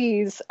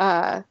JD's,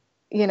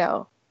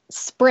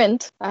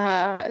 sprint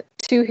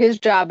to his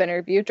job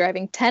interview,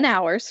 driving 10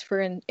 hours for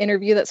an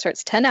interview that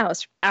starts 10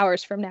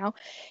 hours from now,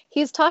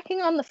 he's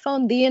talking on the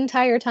phone the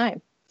entire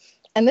time.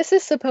 And this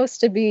is supposed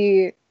to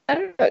be, I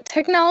don't know,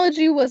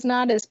 technology was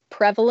not as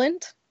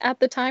prevalent at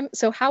the time.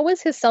 So how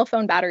was his cell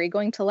phone battery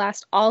going to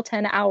last all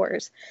 10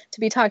 hours to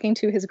be talking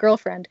to his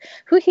girlfriend,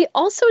 who he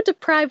also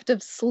deprived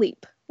of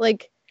sleep?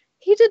 Like,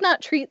 he did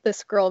not treat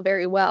this girl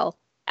very well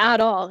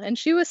at all. And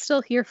she was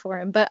still here for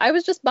him. But I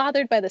was just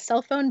bothered by the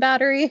cell phone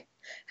battery.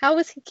 How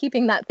was he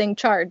keeping that thing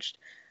charged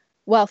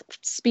while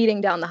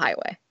speeding down the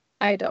highway?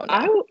 I don't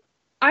know.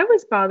 I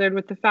was bothered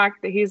with the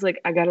fact that he's like,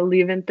 I got to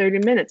leave in 30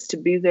 minutes to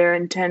be there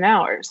in 10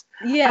 hours.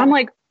 Yeah. I'm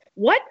like,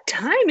 what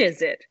time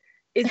is it?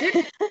 Is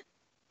it,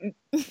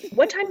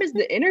 what time is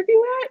the interview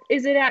at?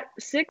 Is it at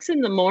 6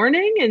 a.m?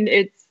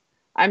 And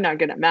I'm not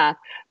good at math,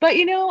 but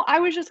I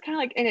was just kind of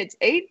like, and it's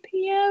 8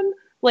 p.m.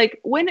 Like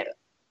what?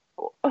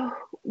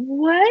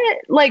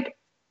 Like,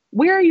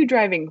 where are you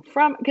driving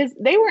from? Because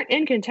they weren't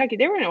in Kentucky.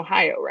 They were in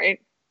Ohio,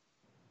 right?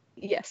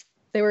 Yes,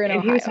 they were in Ohio.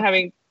 And he was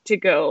having to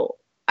go.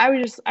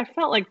 I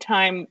felt like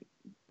time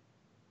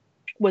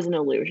was an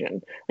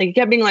illusion. Like, he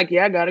kept being like,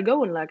 yeah, I gotta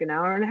go in like an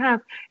hour and a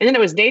half. And then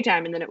it was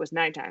daytime and then it was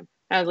nighttime.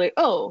 I was like,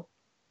 oh,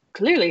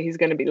 clearly he's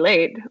going to be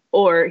late,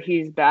 or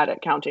he's bad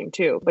at counting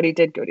too. But he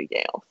did go to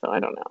Yale, so I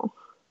don't know.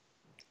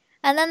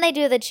 And then they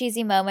do the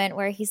cheesy moment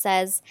where he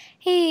says,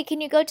 "Hey,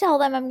 can you go tell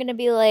them I'm going to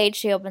be late?"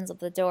 She opens up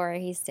the door.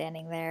 He's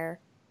standing there.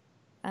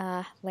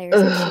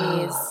 Layers of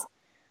cheese. Ugh.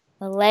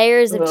 The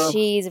layers of Ugh.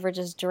 cheese were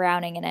just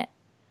drowning in it.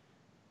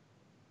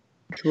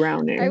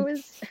 Drowning.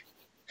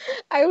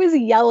 I was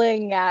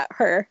yelling at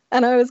her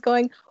and I was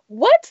going,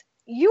 "What?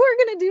 You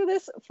are going to do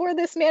this for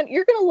this man?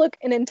 You're going to look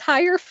an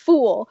entire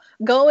fool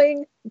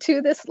going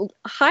to this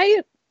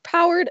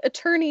high-powered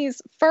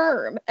attorney's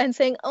firm and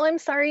saying, 'Oh, I'm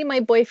sorry,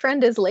 my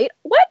boyfriend is late.'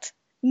 What?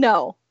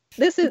 No.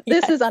 This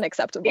is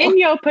unacceptable." In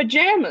your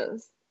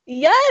pajamas.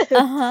 Yes.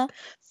 Uh-huh.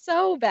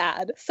 So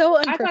bad. So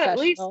I thought at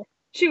least unprofessional.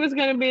 she was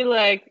going to be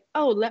like,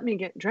 "Oh, let me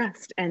get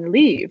dressed and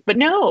leave." But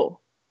no,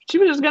 she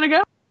was just going to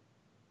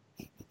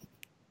go.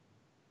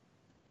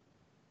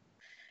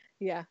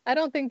 Yeah. I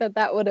don't think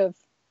that would have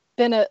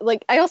been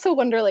I also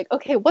wonder, like,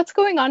 okay, what's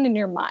going on in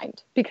your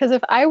mind? Because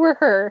if I were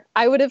her,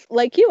 I would have,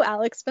 like you,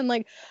 Alex, been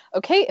like,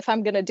 okay, if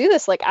I'm going to do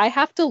this, like, I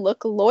have to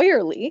look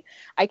lawyerly.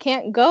 I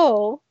can't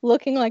go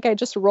looking like I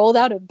just rolled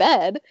out of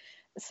bed.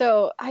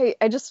 So I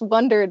just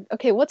wondered,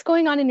 okay, what's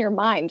going on in your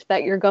mind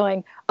that you're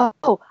going,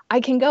 oh, I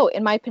can go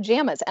in my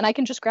pajamas and I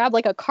can just grab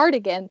like a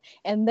cardigan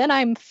and then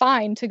I'm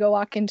fine to go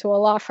walk into a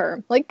law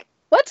firm. Like,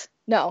 what?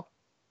 No,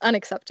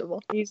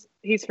 unacceptable. He's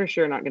for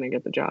sure not going to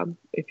get the job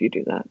if you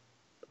do that.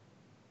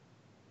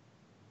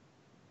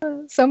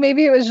 So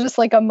maybe it was just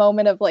like a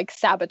moment of like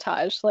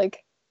sabotage,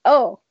 like,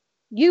 oh,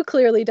 you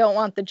clearly don't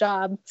want the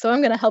job, so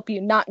I'm going to help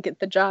you not get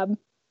the job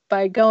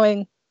by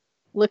going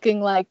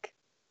looking like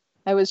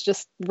I was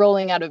just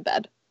rolling out of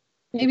bed.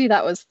 Maybe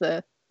that was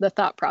the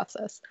thought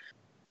process.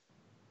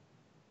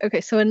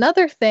 Okay, so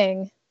another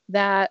thing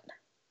that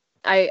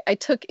I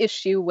took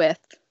issue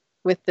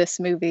with this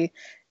movie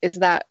is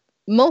that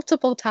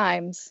multiple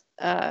times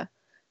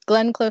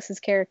Glenn Close's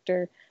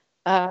character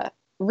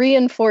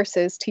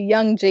reinforces to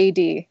young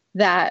JD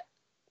that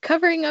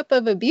covering up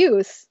of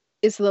abuse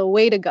is the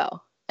way to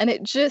go. And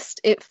it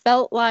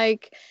felt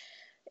like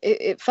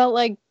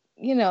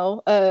in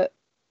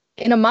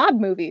a mob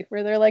movie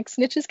where they're like,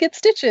 snitches get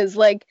stitches.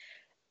 Like,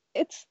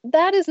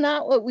 that is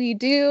not what we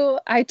do.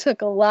 I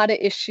took a lot of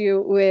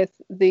issue with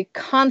the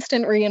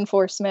constant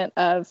reinforcement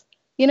of,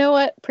 you know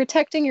what,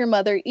 protecting your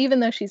mother, even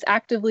though she's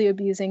actively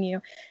abusing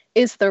you,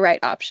 is the right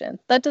option.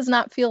 That does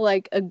not feel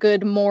like a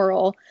good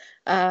moral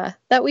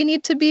that we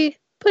need to be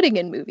putting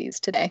in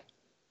movies today.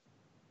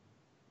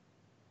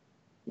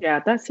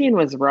 Yeah, that scene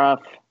was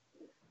rough.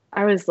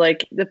 I was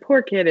like, the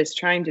poor kid is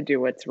trying to do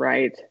what's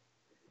right.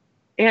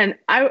 And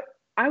I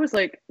was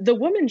like, the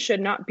woman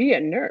should not be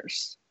a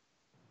nurse.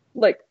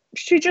 Like,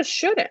 she just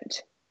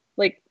shouldn't.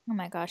 Like, Oh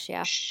my gosh,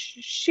 yeah.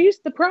 She's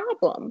the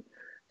problem.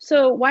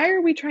 So why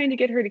are we trying to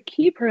get her to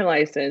keep her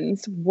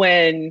license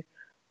when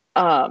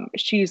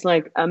she's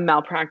like a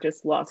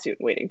malpractice lawsuit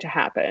waiting to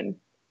happen?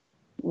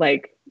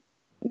 Like,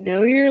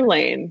 know your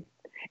lane.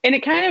 And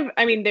it kind of,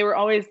 I mean,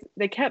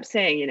 they kept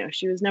saying, you know,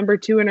 she was number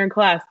 2 in her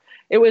class.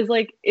 It was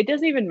like, it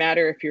doesn't even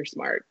matter if you're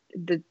smart.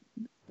 The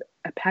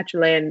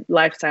Apacheland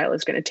lifestyle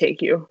is going to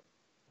take you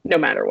no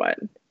matter what.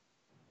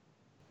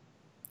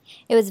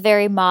 It was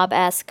very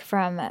mob-esque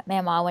from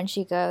Mama when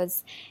she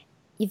goes,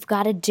 "You've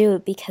got to do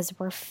it because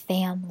we're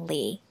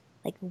family.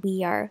 Like,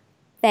 we are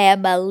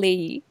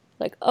family."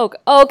 Like,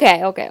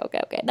 okay.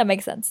 That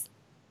makes sense.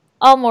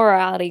 All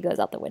morality goes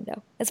out the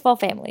window. It's all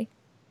family.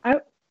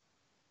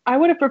 I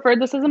would have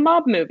preferred this as a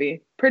mob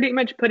movie. Pretty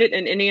much put it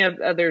in any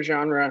other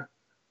genre.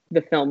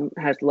 The film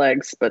has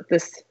legs, but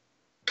this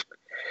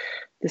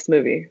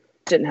movie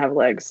didn't have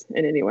legs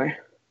in any way.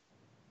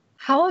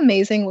 How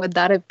amazing would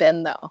that have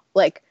been, though?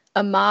 Like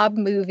a mob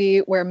movie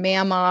where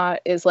Mama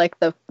is like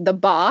the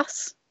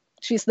boss.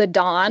 She's the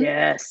Dawn.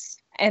 Yes.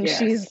 And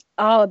yes.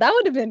 that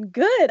would have been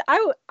good.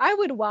 I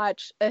would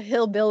watch a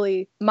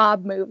hillbilly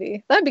mob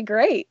movie. That'd be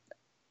great.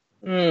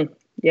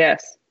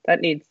 Yes.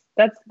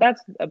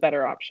 That's a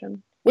better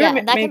option. We're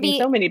making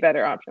so many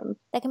better options.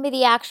 That can be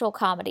the actual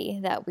comedy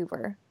that we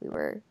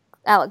were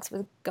Alex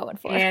was going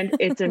for. And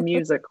it's a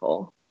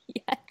musical.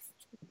 Yes.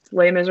 It's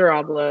Les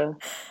Miserables,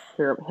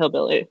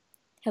 hillbilly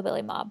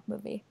mob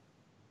movie.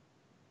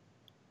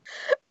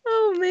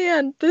 Oh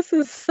man, this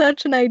is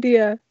such an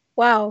idea.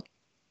 Wow.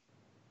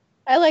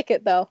 I like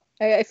it though.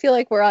 I feel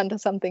like we're onto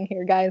something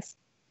here, guys.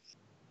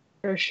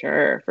 For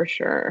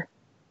sure.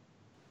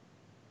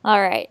 All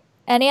right.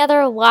 Any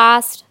other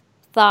last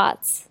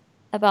thoughts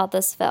about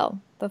this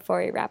film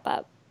before we wrap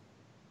up?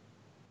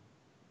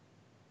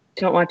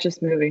 Don't watch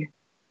this movie.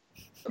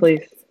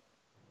 Please.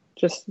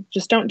 Just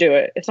don't do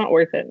it. It's not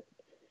worth it.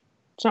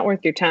 It's not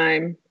worth your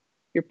time.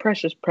 Your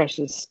precious,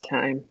 precious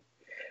time.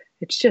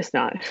 It's just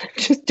not.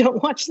 Just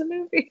don't watch the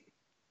movie.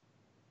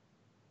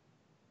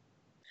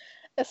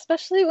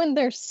 Especially when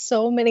there's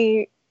so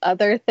many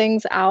other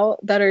things out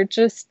that are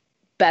just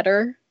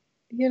better.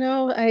 You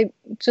know, I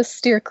just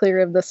steer clear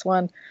of this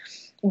one.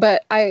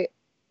 But I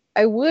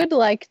would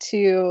like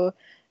to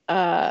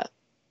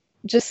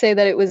just say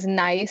that it was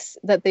nice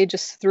that they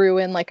just threw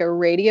in like a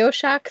Radio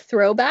Shack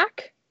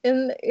throwback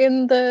in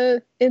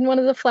one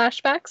of the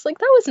flashbacks. Like,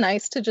 that was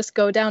nice to just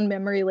go down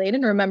memory lane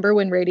and remember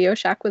when Radio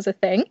Shack was a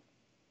thing.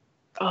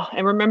 Oh,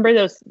 and remember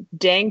those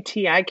dang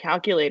TI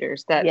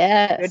calculators that you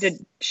had to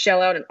Yes.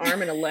 shell out an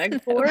arm and a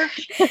leg for?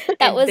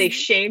 They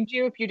shamed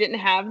you if you didn't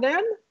have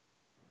them?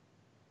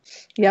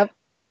 Yep.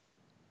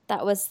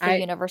 That was the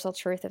universal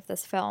truth of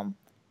this film,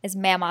 is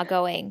Mama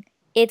going,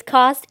 it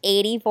cost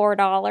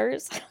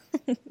 $84.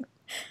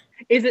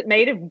 Is it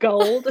made of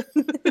gold?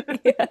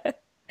 Yeah.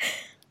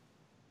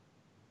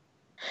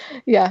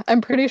 Yeah,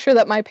 I'm pretty sure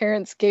that my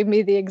parents gave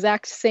me the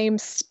exact same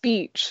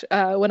speech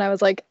when I was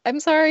like,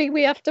 I'm sorry,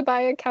 we have to buy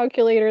a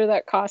calculator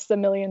that costs $1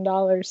 million.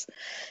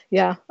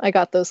 Yeah, I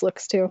got those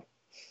looks too.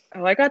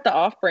 Oh, I got the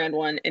off-brand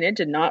one, and it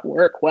did not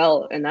work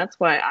well, and that's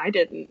why I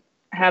didn't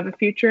have a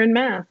future in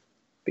math,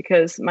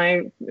 because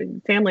my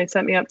family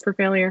set me up for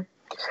failure.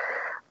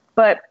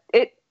 But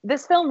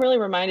this film really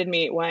reminded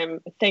me why I'm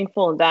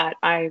thankful that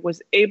I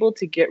was able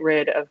to get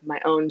rid of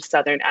my own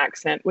Southern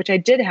accent, which I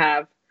did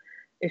have.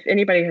 If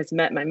anybody has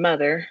met my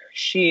mother,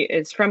 she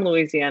is from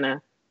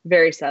Louisiana,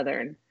 very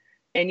Southern.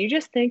 And you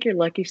just thank your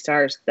lucky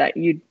stars that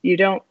you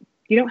don't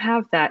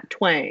have that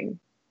twang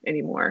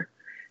anymore.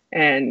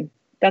 And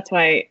that's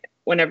why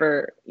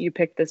whenever you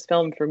picked this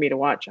film for me to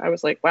watch, I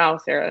was like, wow,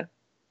 Sarah,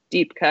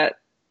 deep cut,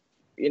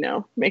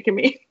 making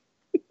me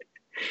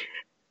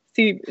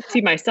see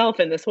myself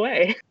in this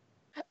way.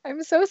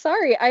 I'm so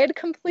sorry. I had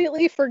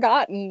completely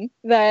forgotten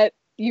that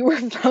you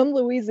were from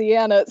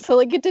Louisiana. So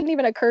like, it didn't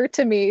even occur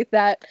to me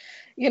that,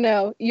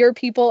 your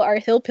people are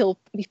hillbilly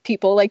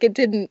people. Like, I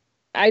didn't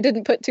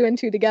put two and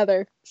two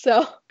together.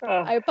 So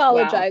I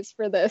apologize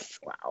for this.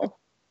 Wow.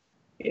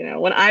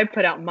 When I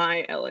put out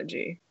my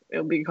elegy,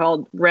 it'll be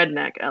called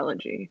Redneck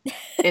Elegy.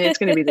 And it's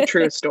going to be the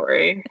true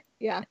story.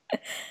 Yeah.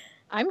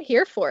 I'm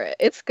here for it.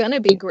 It's going to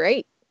be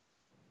great.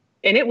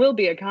 And it will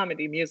be a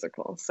comedy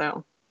musical,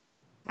 so.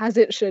 As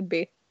it should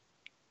be.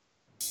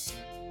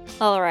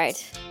 All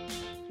right.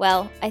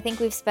 Well, I think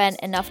we've spent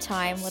enough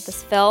time with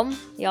this film.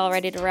 Y'all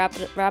ready to wrap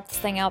this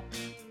thing up?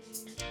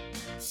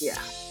 Yeah.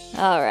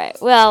 All right.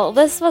 Well,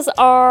 this was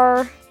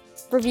our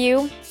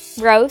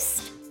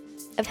roast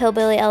of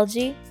Hillbilly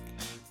Elegy.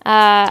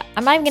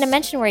 I'm not even going to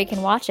mention where you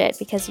can watch it,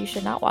 because you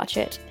should not watch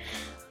it.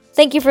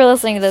 Thank you for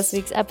listening to this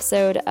week's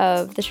episode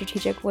of the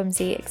Strategic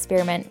Whimsy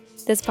Experiment.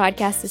 This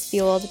podcast is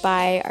fueled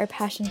by our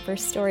passion for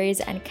stories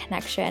and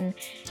connection,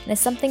 and is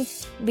something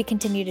we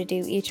continue to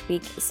do each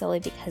week solely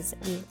because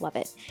we love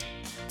it.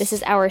 This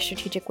is our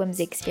Strategic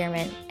Whimsy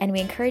Experiment, and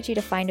we encourage you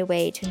to find a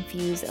way to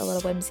infuse a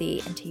little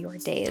whimsy into your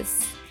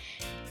days.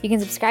 You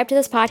can subscribe to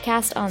this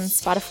podcast on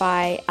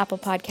Spotify, Apple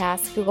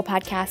Podcasts, Google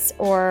Podcasts,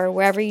 or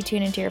wherever you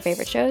tune into your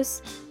favorite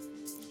shows.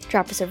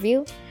 Drop us a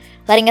review,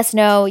 letting us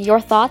know your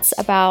thoughts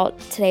about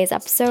today's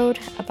episode,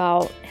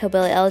 about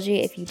Hillbilly Elegy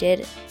if you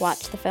did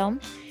watch the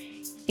film.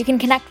 You can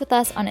connect with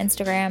us on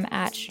Instagram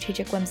at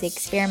Strategic Whimsy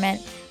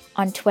Experiment,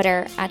 on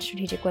Twitter at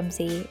Strategic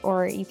Whimsy,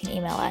 or you can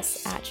email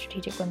us at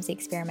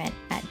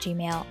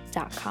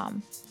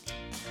strategicwhimsyexperiment@gmail.com.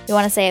 We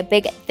want to say a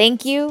big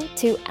thank you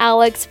to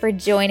Alex for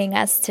joining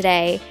us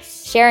today,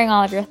 sharing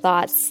all of your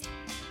thoughts.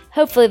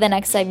 Hopefully the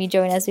next time you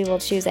join us, we will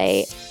choose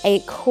a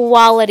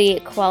quality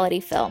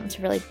film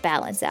to really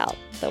balance out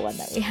the one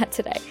that we had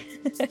today.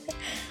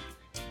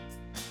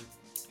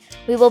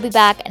 We will be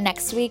back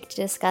next week to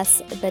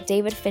discuss the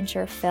David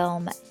Fincher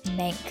film,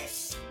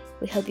 Mank.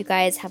 We hope you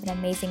guys have an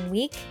amazing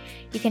week.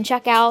 You can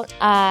check out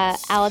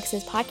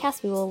Alex's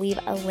podcast. We will leave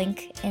a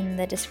link in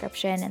the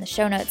description and the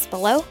show notes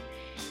below.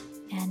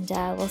 And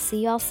we'll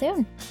see you all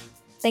soon.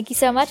 Thank you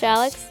so much,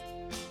 Alex.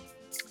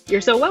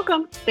 You're so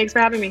welcome. Thanks for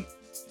having me.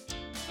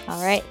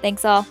 All right.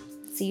 Thanks all.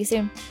 See you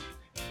soon.